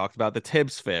player, we talked about the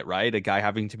Tibbs fit, right? A guy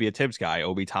having to be a Tibbs guy,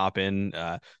 Obi Toppin,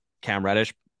 Cam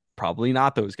Reddish, probably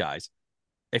not those guys.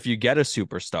 If you get a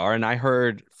superstar, and I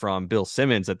heard from Bill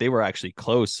Simmons that they were actually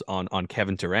close on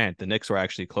Kevin Durant. The Knicks were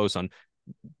actually close on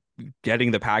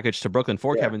getting the package to Brooklyn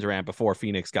for Kevin Durant before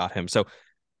Phoenix got him. So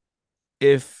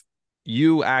if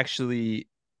you actually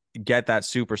get that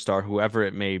superstar, whoever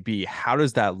it may be, how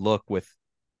does that look with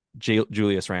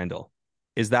Julius Randle?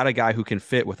 Is that a guy who can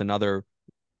fit with another,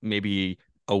 maybe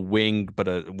a wing, but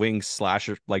a wing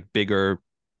slasher, like bigger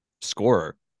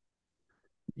scorer?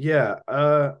 yeah,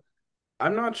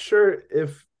 I'm not sure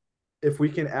if we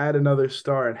can add another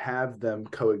star and have them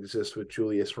coexist with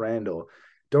Julius Randle.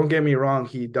 Don't get me wrong,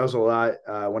 he does a lot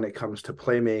when it comes to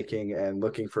playmaking and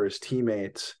looking for his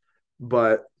teammates.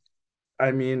 But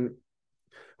I mean,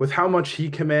 with how much he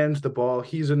commands the ball,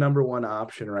 he's a number one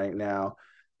option right now.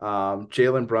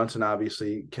 Jalen Brunson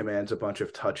obviously commands a bunch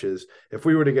of touches. If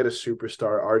we were to get a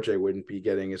superstar, RJ wouldn't be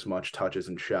getting as much touches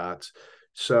and shots.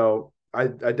 So I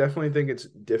definitely think it's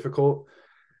difficult,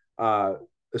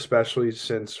 especially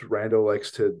since Randall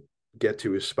likes to get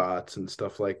to his spots and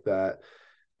stuff like that.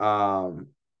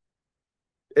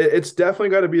 It's definitely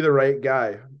got to be the right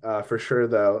guy for sure,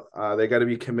 though. They got to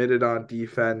be committed on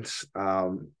defense.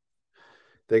 I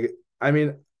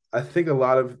mean, I think a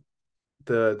lot of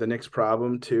the Knicks'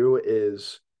 problem too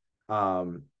is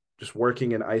just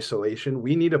working in isolation.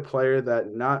 We need a player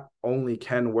that not only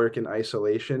can work in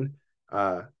isolation,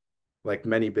 like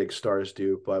many big stars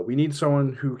do, but we need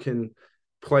someone who can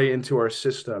play into our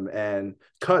system and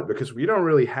cut, because we don't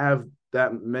really have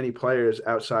that many players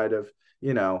outside of,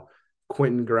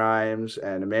 Quentin Grimes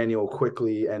and Emmanuel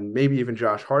Quickly and maybe even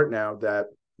Josh Hart now that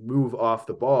move off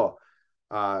the ball.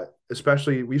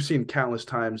 Especially we've seen countless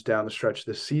times down the stretch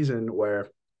this season where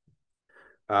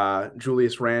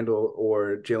Julius Randle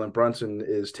or Jalen Brunson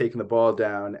is taking the ball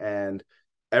down and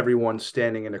everyone's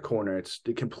standing in a corner. It's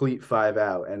the complete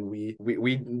 5-out, and we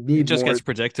need It just more. gets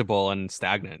predictable and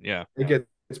stagnant. Yeah. It gets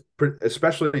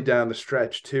especially down the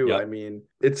stretch too. Yep. I mean,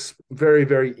 it's very,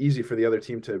 very easy for the other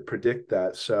team to predict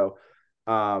that. So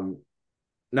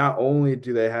not only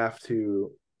do they have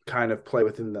to kind of play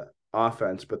within the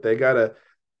offense, but they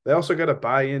also got to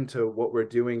buy into what we're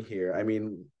doing here. I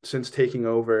mean, since taking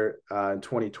over in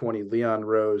 2020, Leon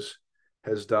Rose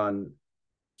has done,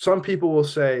 some people will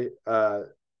say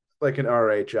like an all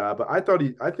right job, but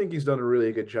I think he's done a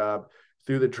really good job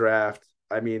through the draft.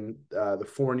 I mean, the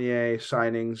Fournier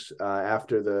signings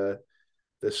after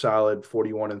the solid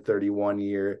 41-31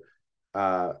 year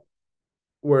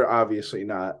were obviously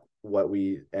not what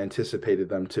we anticipated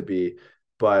them to be,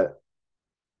 but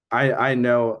I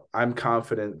know I'm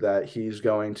confident that he's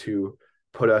going to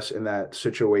put us in that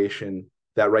situation,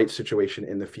 that right situation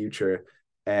in the future.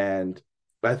 And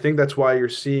I think that's why you're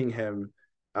seeing him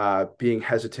being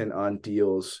hesitant on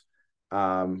deals,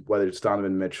 whether it's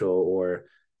Donovan Mitchell or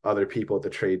other people at the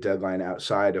trade deadline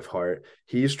outside of Hart.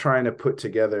 He's trying to put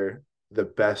together the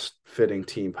best fitting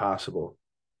team possible.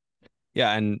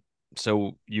 Yeah, and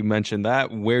so you mentioned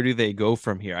that. Where do they go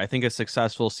from here? I think a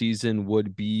successful season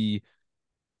would be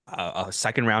a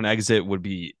second round exit would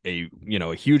be a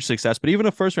huge success, but even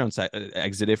a first round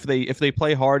exit if they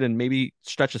play hard and maybe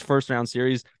stretch a first round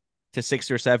series to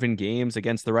 6 or 7 games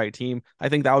against the right team, I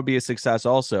think that would be a success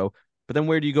also. But then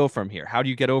where do you go from here? How do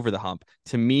you get over the hump?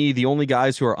 To me, the only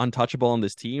guys who are untouchable on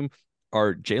this team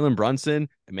are Jalen Brunson,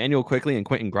 Emmanuel Quickley, and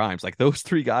Quentin Grimes. Like those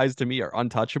three guys to me are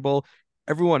untouchable.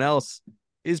 Everyone else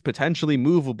is potentially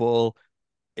movable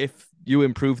if you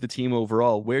improve the team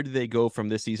overall. Where do they go from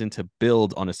this season to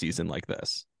build on a season like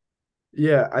this?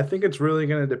 Yeah, I think it's really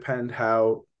going to depend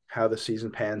how the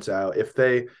season pans out. If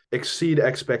they exceed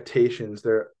expectations,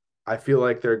 I feel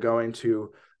like they're going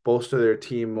to bolster their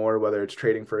team more, whether it's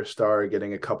trading for a star or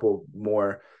getting a couple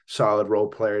more solid role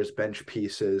players, bench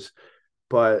pieces.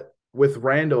 But with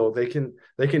Randle, they can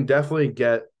definitely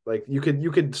get, like, you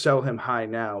could sell him high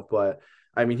now, but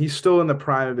I mean he's still in the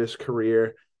prime of his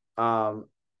career. Um,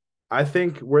 I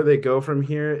think where they go from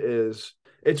here is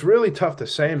it's really tough to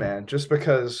say, man, just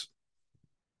because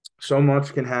so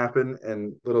much can happen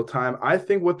in little time. I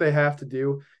think what they have to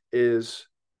do is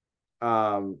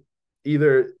um,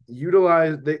 either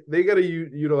they got to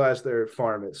utilize their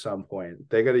farm at some point.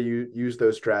 They got to use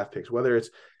those draft picks, whether it's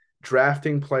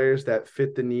drafting players that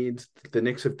fit the needs. The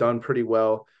Knicks have done pretty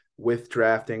well with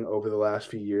drafting over the last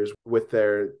few years with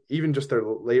their even just their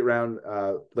late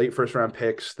first round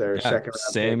picks, their Yeah, second round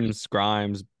picks. Sims,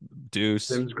 Grimes, Deuce,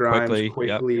 Sims, Grimes, quickly.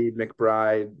 Yep. Quickly,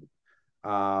 McBride,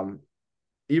 um,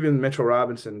 even Mitchell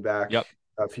Robinson back Yep.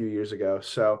 a few years ago.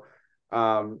 So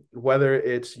whether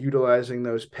it's utilizing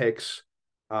those picks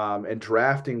and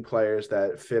drafting players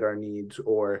that fit our needs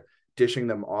or dishing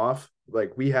them off,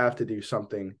 like we have to do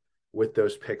something with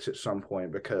those picks at some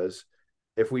point, because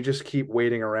if we just keep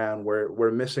waiting around,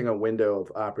 we're missing a window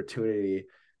of opportunity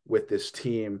with this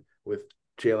team, with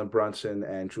Jalen Brunson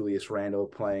and Julius Randle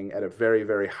playing at a very,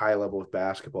 very high level of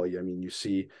basketball. I mean, you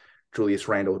see Julius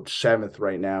Randle 7th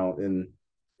right now in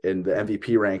the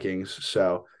MVP rankings.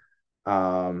 So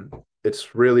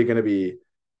it's really going to be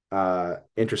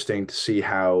interesting to see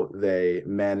how they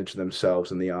manage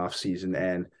themselves in the offseason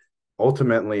and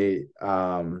ultimately,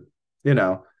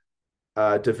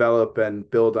 develop and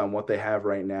build on what they have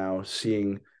right now,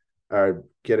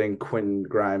 getting Quentin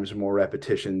Grimes more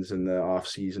repetitions in the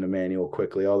offseason, Emmanuel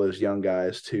Quickly, all those young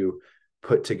guys to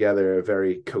put together a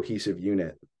very cohesive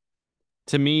unit.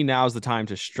 To me, now's the time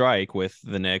to strike with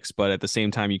the Knicks, but at the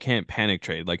same time, you can't panic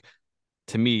trade. Like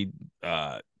to me,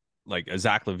 like a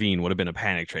Zach LaVine would have been a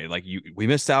panic trade. Like we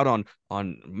missed out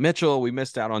on Mitchell, we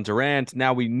missed out on Durant.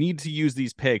 Now we need to use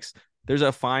these picks. There's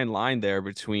a fine line there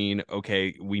between,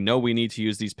 okay, we know we need to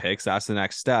use these picks. That's the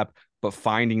next step, but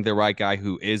finding the right guy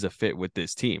who is a fit with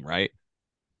this team, right?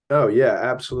 Oh yeah,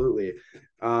 absolutely.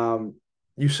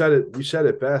 You said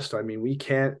it best. I mean, we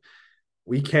can't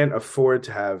afford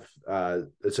to have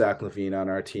Zach LaVine on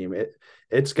our team.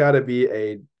 It's got to be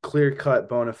a clear cut,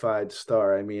 bona fide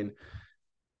star. I mean,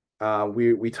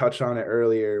 we touched on it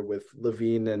earlier with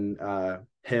LaVine and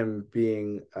him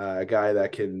being a guy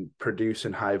that can produce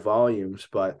in high volumes,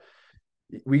 but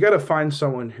we got to find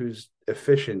someone who's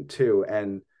efficient too.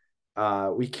 And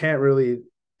we can't really,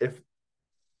 if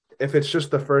it's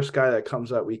just the first guy that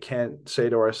comes up, we can't say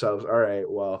to ourselves, all right,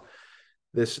 well,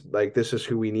 this is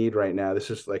who we need right now.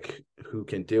 This is like who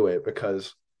can do it,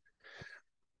 because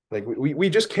like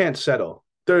we just can't settle.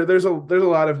 There's a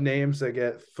lot of names that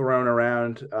get thrown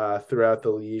around throughout the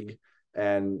league,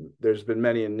 and there's been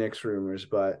many in Knicks rumors,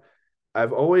 but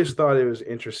I've always thought it was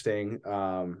interesting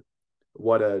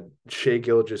what a Shea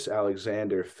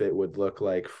Gilgeous-Alexander fit would look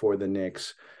like for the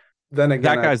Knicks. Then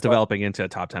again, That guy's developing into a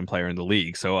top 10 player in the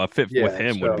league. So a fit with yeah,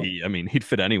 him would so be, I mean, he'd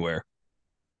fit anywhere.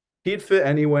 he'd fit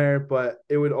anywhere, but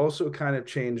it would also kind of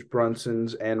change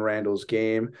Brunson's and Randall's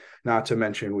game. Not to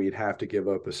mention we'd have to give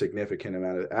up a significant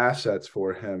amount of assets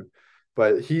for him.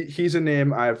 But he's a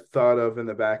name I've thought of in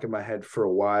the back of my head for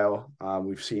a while.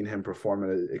 We've seen him perform at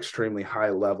an extremely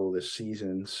high level this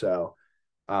season, so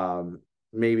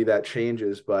maybe that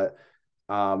changes. But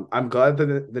I'm glad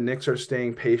that the Knicks are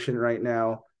staying patient right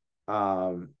now.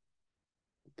 Um,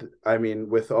 I mean,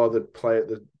 with all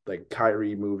like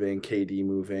Kyrie moving, KD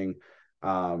moving,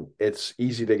 it's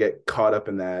easy to get caught up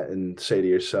in that and say to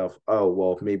yourself, "Oh,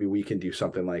 well, maybe we can do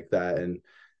something like that and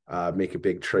make a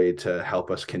big trade to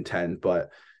help us contend." But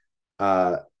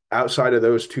uh, outside of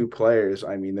those two players,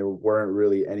 I mean, there weren't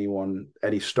really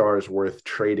any stars worth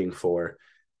trading for,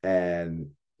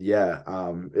 and yeah,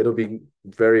 it'll be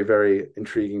very, very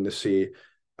intriguing to see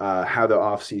how the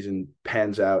offseason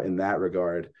pans out in that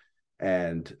regard.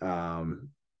 And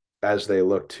as they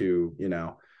look to,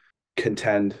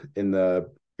 contend in the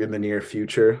near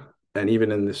future and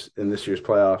even in this year's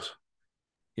playoffs.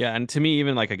 Yeah, and to me,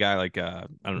 even like a guy like I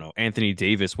don't know, Anthony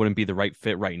Davis wouldn't be the right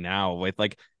fit right now. With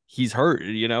like he's hurt,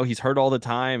 he's hurt all the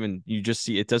time, and you just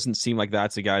see it doesn't seem like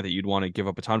that's a guy that you'd want to give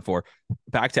up a ton for.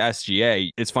 Back to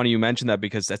SGA, it's funny you mentioned that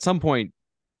because at some point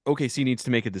OKC needs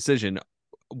to make a decision.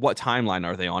 What timeline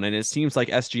are they on? And it seems like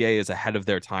SGA is ahead of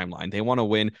their timeline. They want to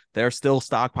win. They're still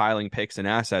stockpiling picks and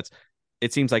assets.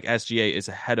 It seems like SGA is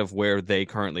ahead of where they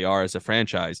currently are as a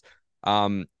franchise.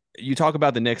 You talk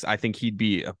about the Knicks, I think he'd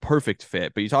be a perfect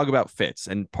fit, but you talk about fits.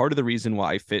 And part of the reason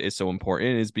why fit is so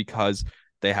important is because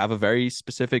they have a very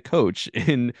specific coach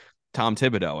in Tom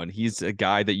Thibodeau, and he's a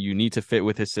guy that you need to fit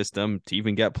with his system to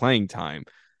even get playing time.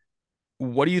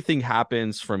 What do you think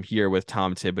happens from here with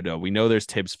Tom Thibodeau? We know there's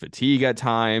Tibbs fatigue at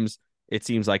times. It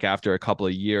seems like after a couple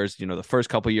of years, the first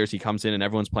couple of years he comes in and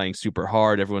everyone's playing super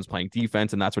hard, everyone's playing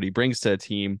defense, and that's what he brings to a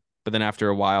team. But then after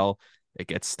a while, it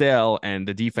gets stale, and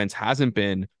the defense hasn't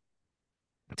been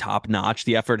top notch.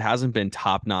 The effort hasn't been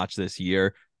top notch this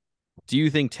year. Do you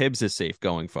think Tibbs is safe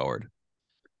going forward?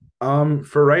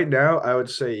 For right now, I would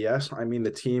say yes. I mean,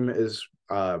 the team is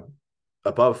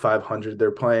above 500.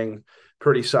 They're playing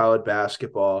pretty solid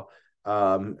basketball.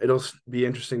 It'll be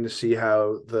interesting to see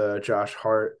how the Josh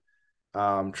Hart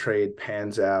trade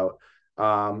pans out.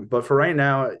 But for right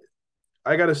now,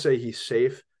 I got to say he's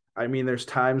safe. I mean, there's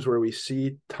times where we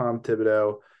see Tom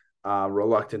Thibodeau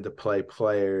reluctant to play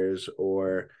players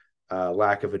or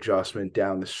lack of adjustment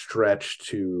down the stretch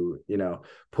to,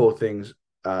 pull things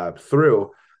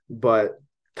through. But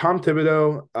Tom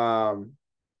Thibodeau,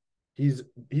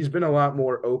 he's been a lot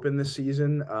more open this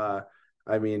season.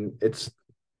 I mean, it's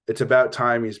about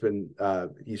time he's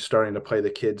starting to play the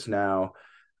kids now.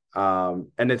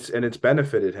 And it's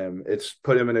benefited him. It's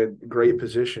put him in a great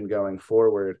position going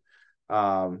forward.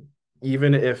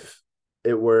 Even if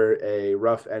it were a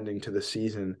rough ending to the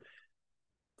season,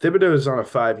 Thibodeau is on a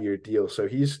 5-year deal, so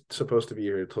he's supposed to be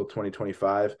here until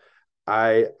 2025.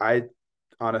 I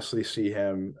honestly see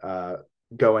him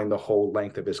going the whole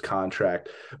length of his contract.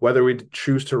 Whether we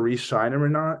choose to re-sign him or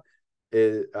not,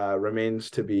 it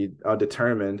remains to be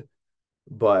undetermined.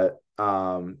 But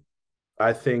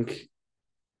I think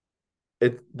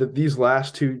these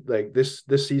last two, like this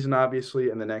season, obviously,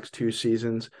 and the next two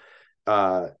seasons,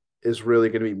 is really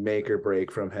going to be make or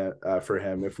break from him for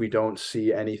him. If we don't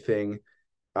see anything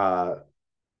like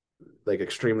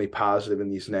extremely positive in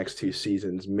these next two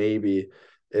seasons, maybe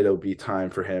it'll be time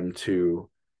for him to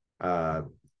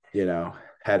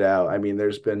head out. I mean,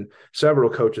 there's been several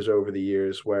coaches over the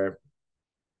years where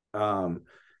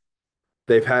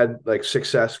they've had like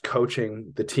success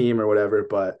coaching the team or whatever,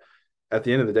 but at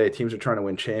the end of the day, teams are trying to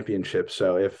win championships.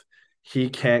 So if he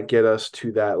can't get us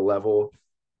to that level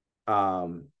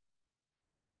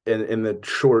in the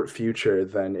short future,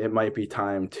 then it might be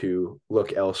time to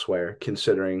look elsewhere,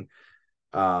 considering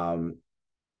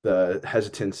the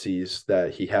hesitancies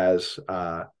that he has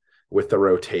with the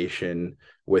rotation,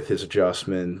 with his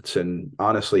adjustments, and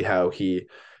honestly how he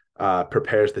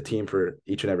prepares the team for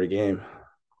each and every game.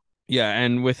 Yeah,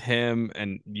 and with him,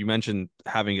 and you mentioned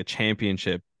having a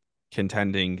championship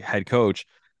contending head coach,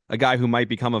 a guy who might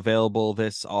become available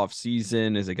this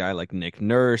offseason is a guy like Nick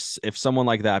Nurse. If someone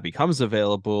like that becomes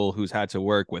available, who's had to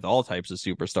work with all types of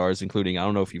superstars, including, I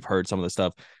don't know if you've heard some of the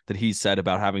stuff that he's said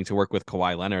about having to work with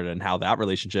Kawhi Leonard and how that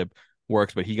relationship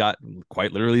works, but he got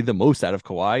quite literally the most out of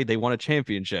Kawhi. They won a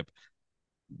championship.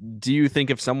 Do you think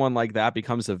if someone like that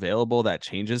becomes available, that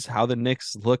changes how the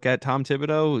Knicks look at Tom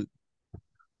Thibodeau?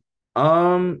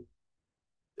 Um,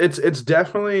 it's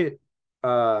definitely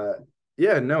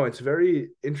yeah, no, it's very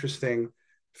interesting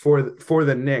for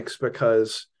the Knicks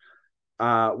because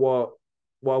while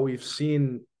we've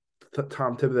seen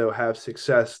Tom Thibodeau have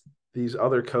success, these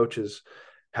other coaches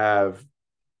have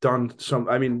done some.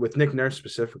 I mean, with Nick Nurse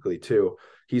specifically too,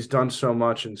 he's done so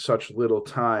much in such little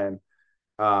time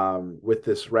with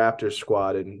this Raptors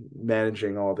squad and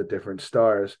managing all the different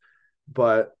stars.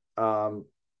 But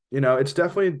it's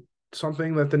definitely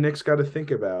something that the Knicks got to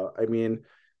think about. I mean,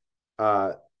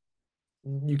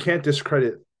 you can't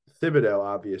discredit Thibodeau,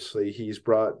 obviously. He's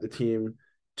brought the team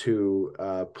to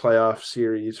a playoff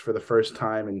series for the first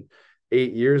time in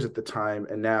 8 years at the time,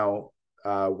 and now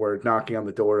we're knocking on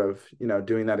the door of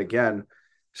doing that again.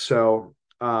 So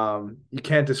you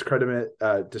can't discredit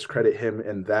him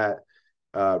in that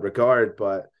regard,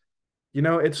 but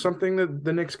it's something that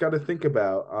the Knicks got to think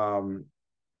about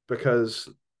because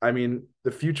I mean,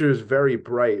 the future is very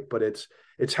bright, but it's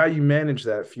how you manage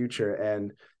that future.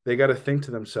 And they got to think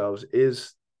to themselves,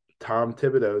 is Tom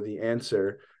Thibodeau the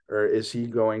answer, or is he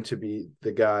going to be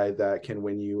the guy that can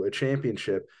win you a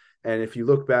championship? And if you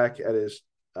look back at his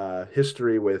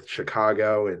history with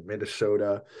Chicago and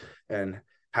Minnesota and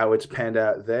how it's panned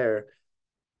out there,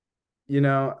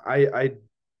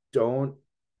 don't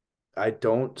I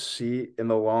don't see in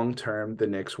the long term the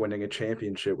Knicks winning a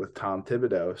championship with Tom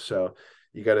Thibodeau. So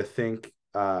you got to think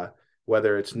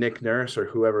whether it's Nick Nurse or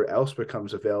whoever else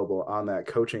becomes available on that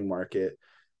coaching market.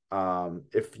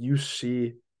 If you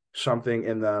see something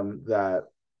in them that,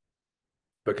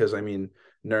 because I mean,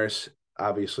 Nurse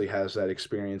obviously has that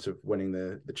experience of winning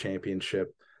the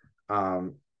championship.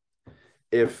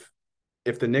 If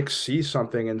the Knicks see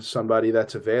something in somebody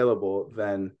that's available,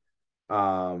 then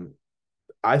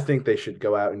I think they should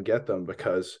go out and get them,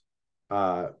 because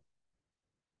in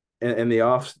the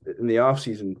off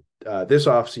season, this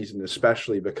off season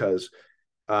especially, because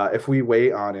if we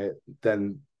wait on it,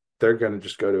 then they're going to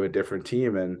just go to a different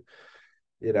team, and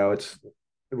we're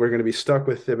going to be stuck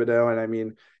with Thibodeau. And I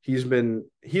mean, he's been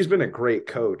a great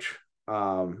coach,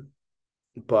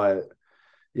 but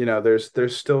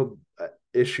there's still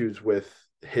issues with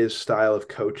his style of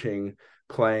coaching,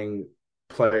 playing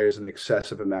players an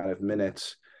excessive amount of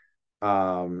minutes,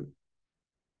 that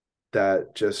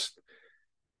just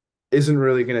isn't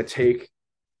really going to take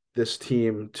this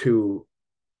team to,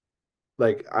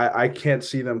 like, I can't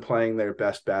see them playing their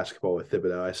best basketball with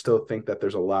Thibodeau. I still think that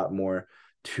there's a lot more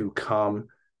to come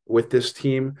with this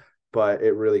team, but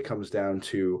it really comes down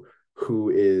to who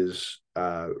is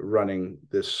running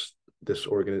this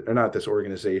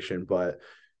organization, but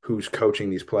who's coaching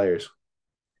these players.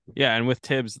 Yeah, and with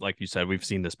Tibbs, like you said, we've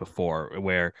seen this before,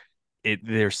 where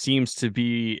there seems to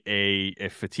be a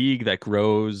fatigue that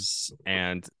grows,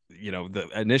 and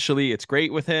initially it's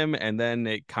great with him, and then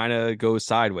it kind of goes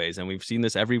sideways, and we've seen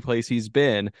this every place he's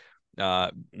been.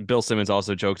 Bill Simmons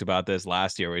also joked about this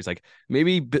last year, where he's like,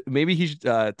 maybe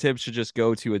Tibbs should just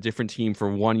go to a different team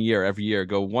for 1 year every year,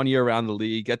 go 1 year around the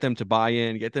league, get them to buy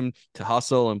in, get them to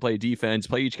hustle and play defense,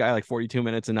 play each guy like 42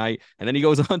 minutes a night, and then he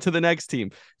goes on to the next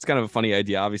team. It's kind of a funny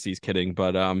idea. Obviously he's kidding,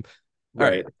 but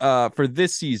Right. All right, for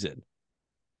this season,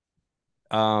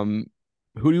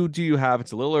 who do you have?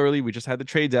 It's a little early. We just had the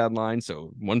trade deadline,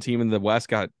 so one team in the West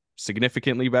got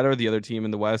significantly better, the other team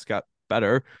in the West got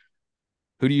better.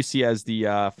 Who do you see as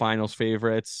the finals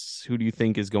favorites? Who do you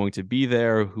think is going to be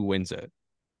there? Who wins it?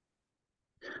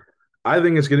 I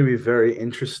think it's going to be very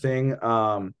interesting.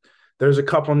 There's a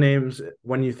couple names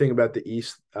when you think about the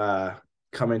East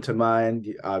coming to mind.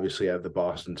 You obviously have the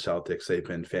Boston Celtics. They've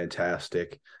been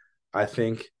fantastic. I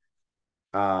think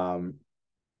their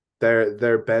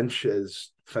bench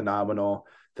is phenomenal.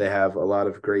 They have a lot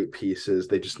of great pieces.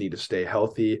 They just need to stay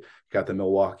healthy. Got the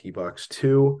Milwaukee Bucks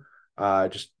too.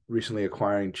 Just recently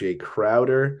acquiring Jay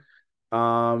Crowder.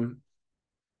 Yeah,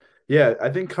 I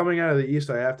think coming out of the East,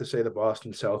 I have to say the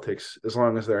Boston Celtics, as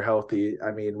long as they're healthy.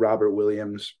 I mean, Robert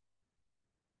Williams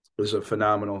is a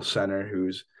phenomenal center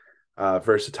who's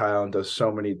versatile and does so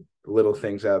many little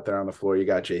things out there on the floor. You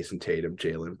got Jason Tatum,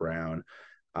 Jalen Brown,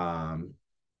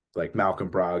 like Malcolm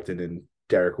Brogdon and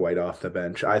Derek White off the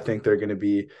bench. I think they're going to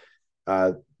be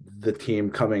the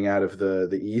team coming out of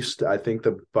the East. I think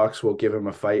the Bucks will give them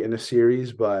a fight in a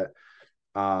series, but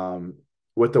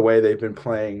with the way they've been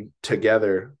playing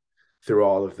together through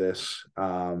all of this,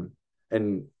 and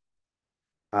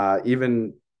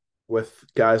even with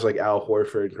guys like Al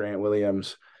Horford, Grant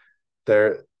Williams,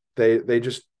 they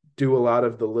just do a lot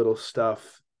of the little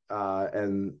stuff,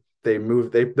 and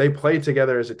they play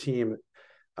together as a team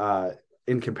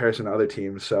in comparison to other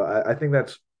teams. So I think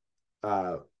that's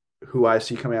who I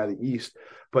see coming out of the East.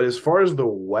 But as far as the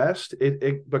West,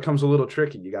 it becomes a little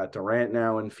tricky. You got Durant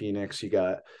now in Phoenix. You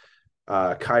got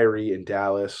Kyrie in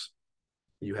Dallas.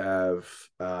 You have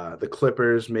the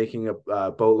Clippers making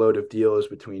a boatload of deals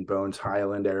between Bones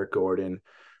Highland, Eric Gordon,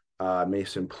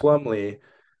 Mason Plumlee.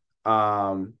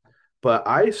 But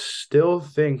I still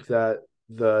think that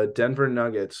the Denver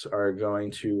Nuggets are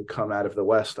going to come out of the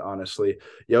West, honestly.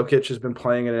 Jokic has been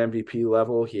playing at an MVP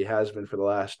level. He has been for the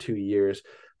last 2 years.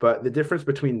 But the difference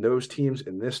between those teams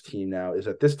and this team now is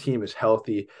that this team is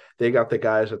healthy. They got the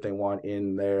guys that they want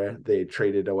in there. They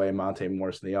traded away Monte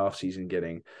Morris in the offseason,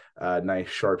 getting a nice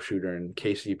sharpshooter in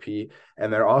KCP.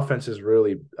 And their offense has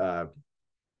really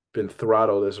been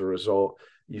throttled as a result.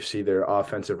 You see their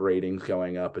offensive ratings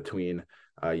going up between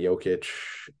Jokic,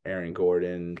 Aaron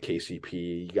Gordon,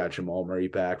 KCP. You got Jamal Murray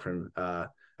back from a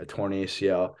torn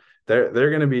ACL. They're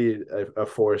going to be a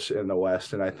force in the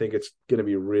West, and I think it's going to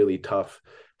be really tough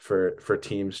for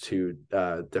teams to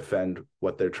defend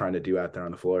what they're trying to do out there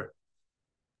on the floor.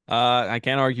 I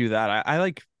can't argue that.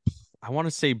 I want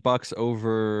to say Bucks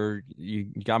over. You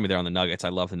got me there on the Nuggets. I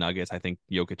love the Nuggets. I think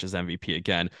Jokic is MVP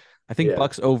again. I think Yeah.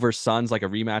 Bucks over Suns, like a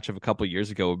rematch of a couple of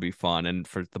years ago, would be fun, and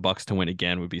for the Bucks to win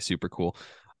again would be super cool.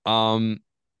 All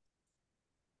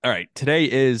right,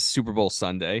 today is Super Bowl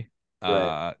Sunday.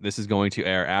 Right. This is going to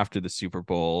air after the Super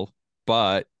Bowl,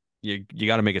 but you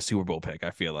got to make a Super Bowl pick,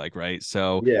 I feel like, right?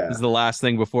 So Yeah. this is the last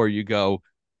thing before you go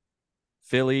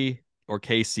Philly or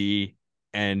KC,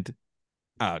 and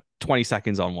 20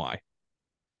 seconds on why.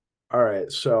 All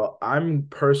right. So I'm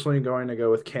personally going to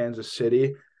go with Kansas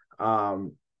City.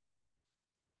 Um,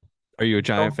 Are you a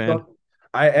Giant fan?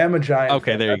 I am a Giant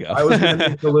Okay, fan. there you go. I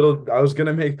was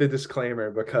gonna make the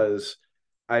disclaimer because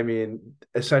I mean,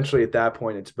 essentially at that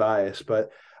point it's biased,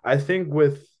 but I think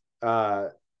with I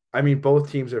mean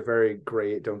both teams are very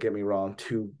great, don't get me wrong,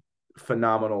 two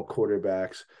phenomenal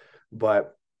quarterbacks,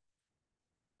 but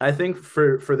I think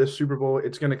for the Super Bowl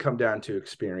it's going to come down to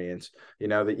experience. You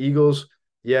know, the Eagles,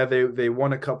 yeah, they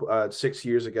won a couple 6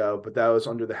 years ago, but that was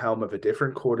under the helm of a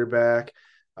different quarterback,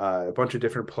 a bunch of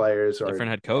different players Different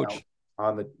head coach.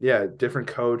 on the different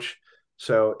coach.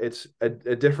 So it's a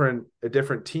different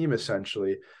team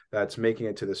essentially that's making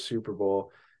it to the Super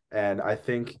Bowl. And I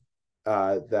think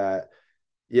that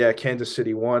Kansas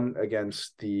City won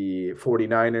against the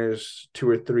 49ers 2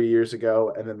 or 3 years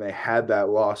ago, and then they had that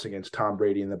loss against Tom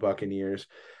Brady and the Buccaneers.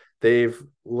 They've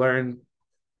learned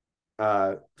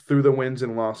through the wins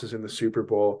and losses in the Super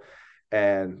Bowl,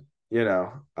 and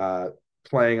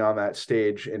playing on that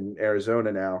stage in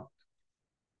Arizona now.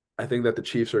 I think that the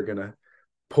Chiefs are going to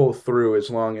pull through as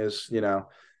long as,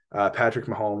 Patrick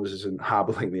Mahomes isn't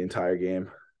hobbling the entire game.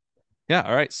 Yeah,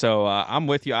 all right. So I'm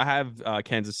with you. I have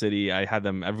Kansas City. I had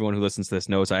them. Everyone who listens to this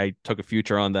knows I took a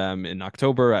future on them in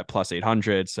October at plus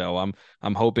 800. So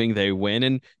I'm hoping they win,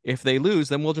 and if they lose,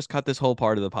 then we'll just cut this whole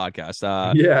part of the podcast.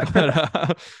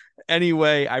 But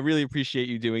anyway, I really appreciate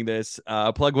you doing this.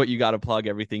 Plug what you got to plug,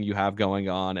 everything you have going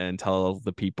on, and tell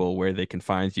the people where they can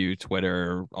find you,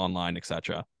 Twitter, online,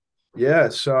 etc. Yeah.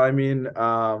 So I mean,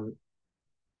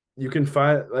 you can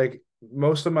find like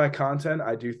most of my content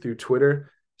I do through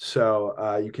Twitter.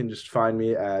 So you can just find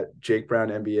me at Jake Brown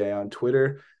NBA on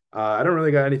Twitter. I don't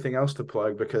really got anything else to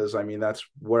plug because, I mean, that's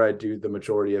where I do the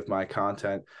majority of my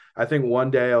content. I think one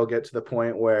day I'll get to the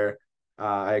point where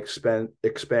I expand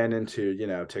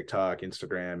into, TikTok,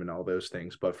 Instagram, and all those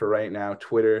things. But for right now,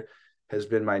 Twitter has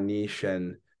been my niche.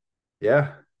 And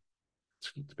yeah,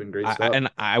 it's been great stuff. And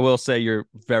I will say you're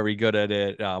very good at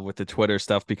it with the Twitter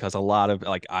stuff, because a lot of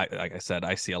like I said,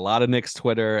 I see a lot of Knicks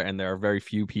Twitter, and there are very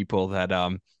few people that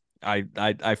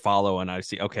I follow, and I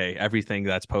see everything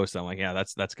that's posted. I'm like, yeah,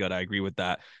 that's good. I agree with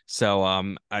that. So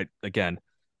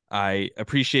I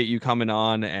appreciate you coming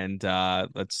on, and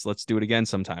let's do it again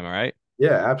sometime. All right.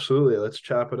 Yeah, absolutely. Let's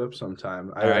chop it up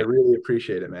sometime. I really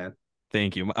appreciate it, man.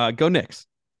 Thank you. Go Knicks.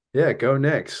 Yeah, go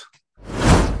Knicks.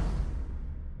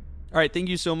 All right, thank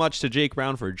you so much to Jake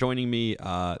Brown for joining me.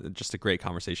 Just a great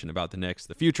conversation about the Knicks,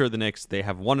 the future of the Knicks. They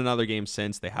have won another game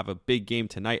since. They have a big game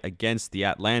tonight against the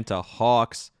Atlanta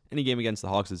Hawks. Any game against the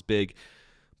Hawks is big,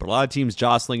 but a lot of teams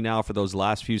jostling now for those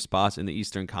last few spots in the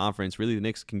Eastern Conference. Really, the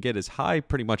Knicks can get as high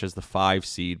pretty much as the 5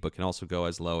 seed, but can also go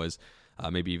as low as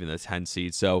maybe even the 10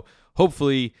 seed. So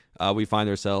hopefully we find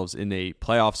ourselves in a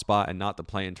playoff spot and not the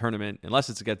play-in tournament, unless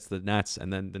it's against the Nets,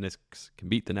 and then the Knicks can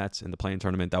beat the Nets in the play-in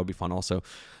tournament. That would be fun also.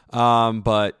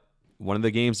 But one of the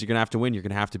games you're going to have to win, you're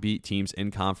going to have to beat teams in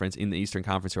conference, in the Eastern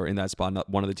Conference, who are in that spot.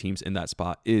 One of the teams in that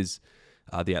spot is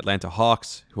the Atlanta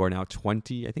Hawks, who are now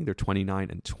 20. I think they're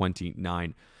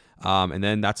 29-29. And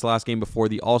then that's the last game before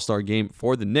the All-Star game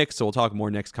for the Knicks. So we'll talk more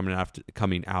Knicks coming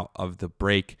out of the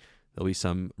break. There'll be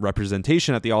some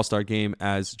representation at the All-Star game,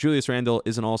 as Julius Randle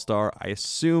is an All-Star. I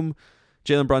assume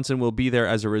Jalen Brunson will be there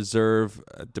as a reserve,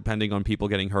 depending on people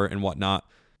getting hurt and whatnot.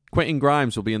 Quentin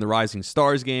Grimes will be in the Rising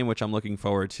Stars game, which I'm looking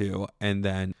forward to. And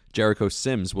then Jericho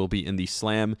Sims will be in the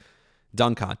Slam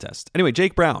Dunk Contest. Anyway,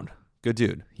 Jake Brown, good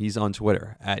dude. He's on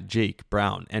Twitter at Jake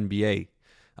Brown NBA,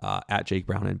 at Jake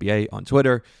Brown NBA on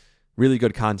Twitter. Really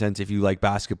good content if you like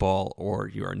basketball or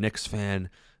you're a Knicks fan.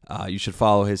 You should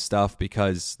follow his stuff,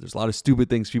 because there's a lot of stupid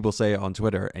things people say on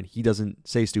Twitter, and he doesn't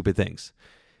say stupid things.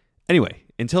 Anyway,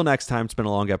 until next time, it's been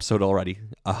a long episode already.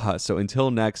 So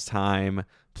until next time,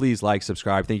 please like,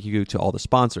 subscribe. Thank you to all the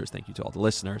sponsors. Thank you to all the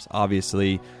listeners.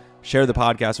 Obviously, share the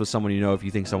podcast with someone you know. If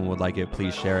you think someone would like it,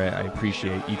 please share it. I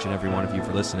appreciate each and every one of you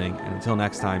for listening. And until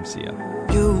next time, see ya.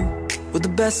 You were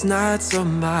the best nights of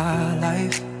my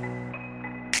life.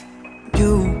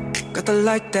 You got the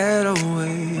light that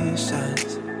always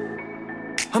shines.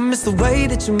 I miss the way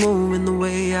that you move and the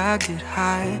way I get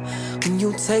high when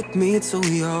you take me to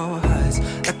your heights,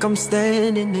 like I'm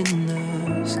standing in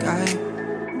the sky.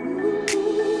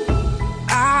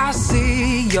 I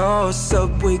see your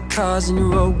subway cars and your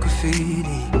road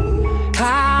graffiti.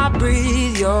 I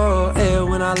breathe your air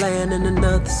when I land in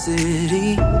another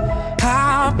city.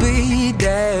 I'll be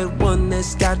that one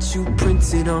that's got you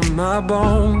printed on my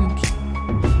bones.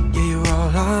 Yeah, you're all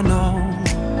I know.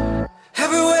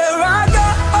 Everywhere I go,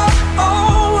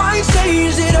 I ain't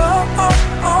changed it all.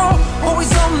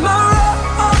 Always on my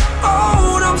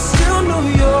road, I'm still New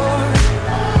York.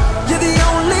 You're the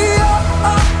only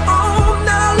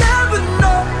that I'll ever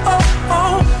know.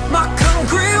 My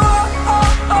concrete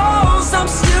walls, I'm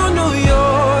still New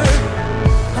York.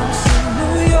 I'm still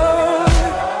New York.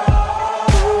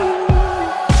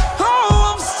 Oh,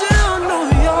 I'm still New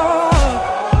York.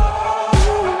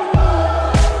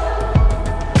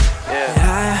 Yeah.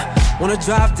 I wanna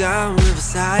drive down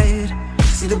Riverside,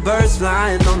 see the birds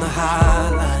flying on the High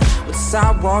Line. With the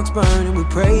sidewalks burning, we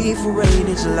pray for rain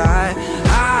in July.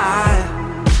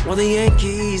 I want the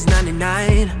Yankees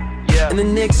 99, and the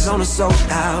Knicks on a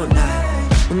sold-out night.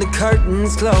 When the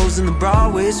curtains close and the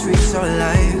Broadway streets are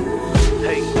alive.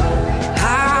 Hey.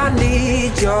 I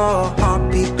need your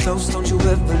heartbeat close, don't you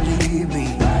ever leave me.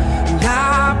 And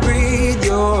I breathe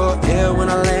your air when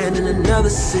I land in another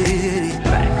city.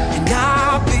 And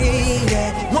I'll be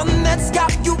that one that's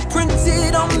got you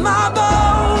printed on my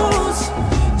bones.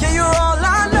 Yeah, you're all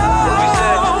I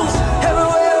know.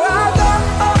 Everywhere I go,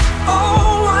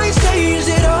 I ain't changed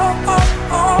it all.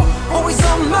 Always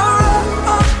on my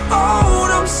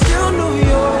road, I'm still New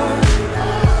York.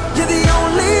 You're the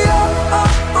only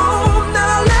that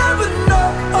I'll ever know.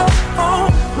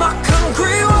 My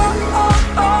concrete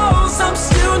walls, I'm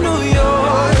still New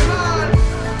York.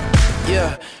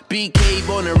 Yeah, BK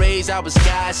born and raised, I was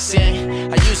God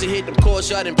sent. I used to hit them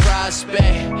courtyard and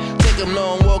prospect. Take them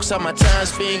long walks on my time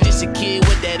spent. Just a kid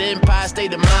with that empire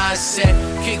state of mindset.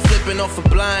 Kick flipping off a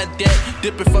blind deck,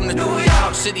 dipping from the New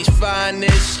York City's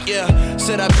finest. Yeah,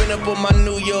 said I've been up on my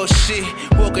New York shit.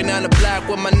 Walking down the block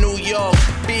with my New York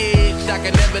bitch. I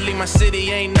can never leave my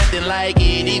city, ain't nothing like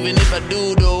it. Even if I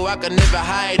do though, I can never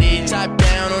hide it. Top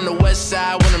down on the west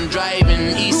side when I'm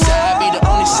driving. East side be the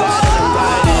only side that I'm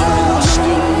riding. And I'm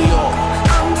still New York.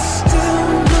 I'm still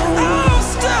New York. I'm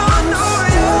still New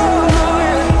York.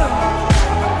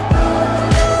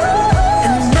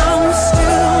 And I'm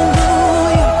still New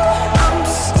York. I'm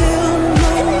still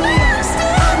New York.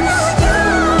 I'm still New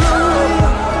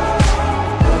York.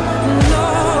 No.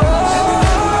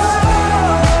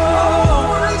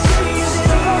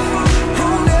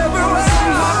 Whoever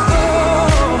I go,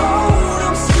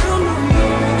 I'm still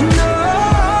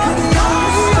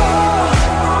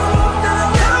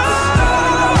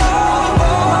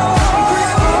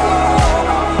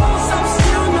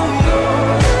New York. No.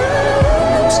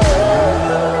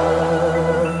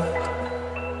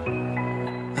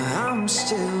 I'm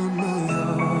still New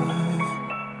York.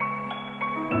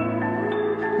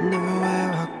 And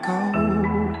everywhere I go,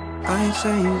 I ain't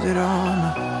changed it all.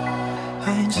 No. I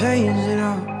ain't changed it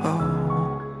all.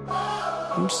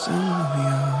 I'm still New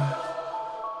York.